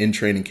preseason, in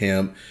training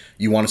camp.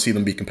 You want to see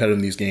them be competitive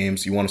in these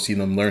games. You want to see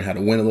them learn how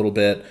to win a little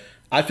bit.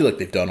 I feel like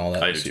they've done all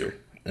that this year.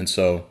 And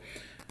so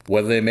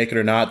whether they make it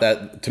or not,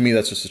 that to me,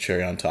 that's just a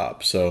cherry on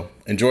top. So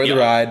enjoy the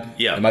ride.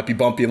 Yeah. It might be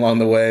bumpy along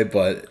the way,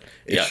 but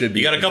it should be.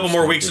 You got a couple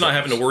more weeks not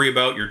having to worry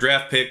about your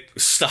draft pick,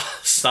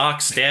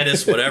 stock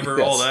status,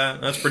 whatever, all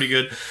that. That's pretty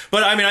good.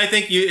 But, I mean, I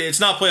think it's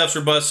not playoffs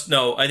or bust.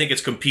 No, I think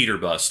it's compete or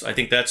bust. I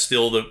think that's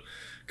still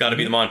got to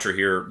be the mantra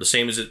here, the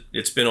same as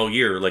it's been all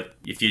year. Like,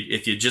 if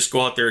you just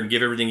go out there and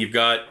give everything you've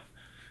got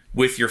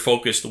with your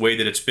focus the way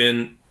that it's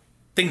been,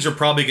 things are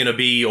probably going to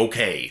be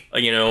okay.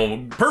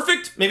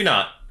 Perfect? Maybe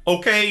not.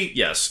 Okay,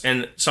 yes.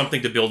 And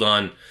something to build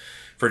on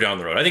for down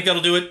the road. I think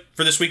that'll do it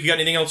for this week. You got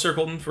anything else there,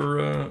 Colton,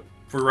 for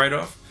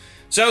write-off?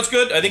 Sounds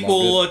good. I think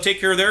we'll take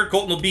care of there.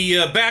 Colton will be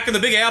back in the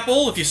Big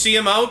Apple. If you see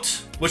him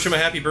out, wish him a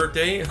happy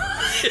birthday.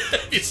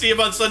 If you see him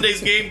on Sunday's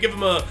game, give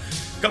him a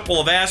couple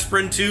of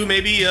aspirin, too,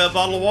 maybe a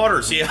bottle of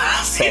water. See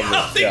how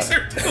things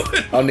are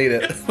doing. I'll need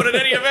it. But at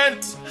any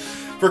event,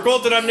 for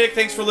Colton, I'm Nick.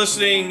 Thanks for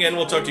listening, and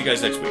we'll talk to you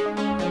guys next week.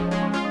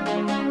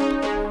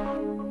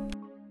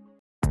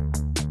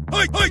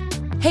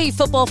 Hey,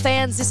 football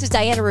fans, this is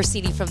Diana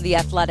Rossini from The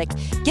Athletic.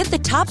 Get the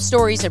top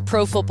stories in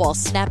pro football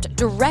snapped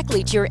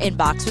directly to your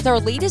inbox with our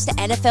latest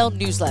NFL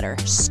newsletter,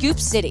 Scoop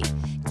City.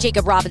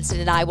 Jacob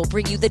Robinson and I will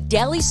bring you the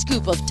daily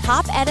scoop of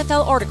top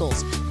NFL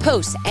articles,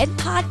 posts, and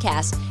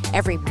podcasts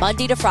every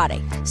Monday to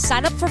Friday.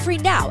 Sign up for free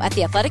now at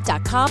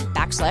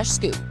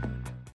theathletic.com/scoop.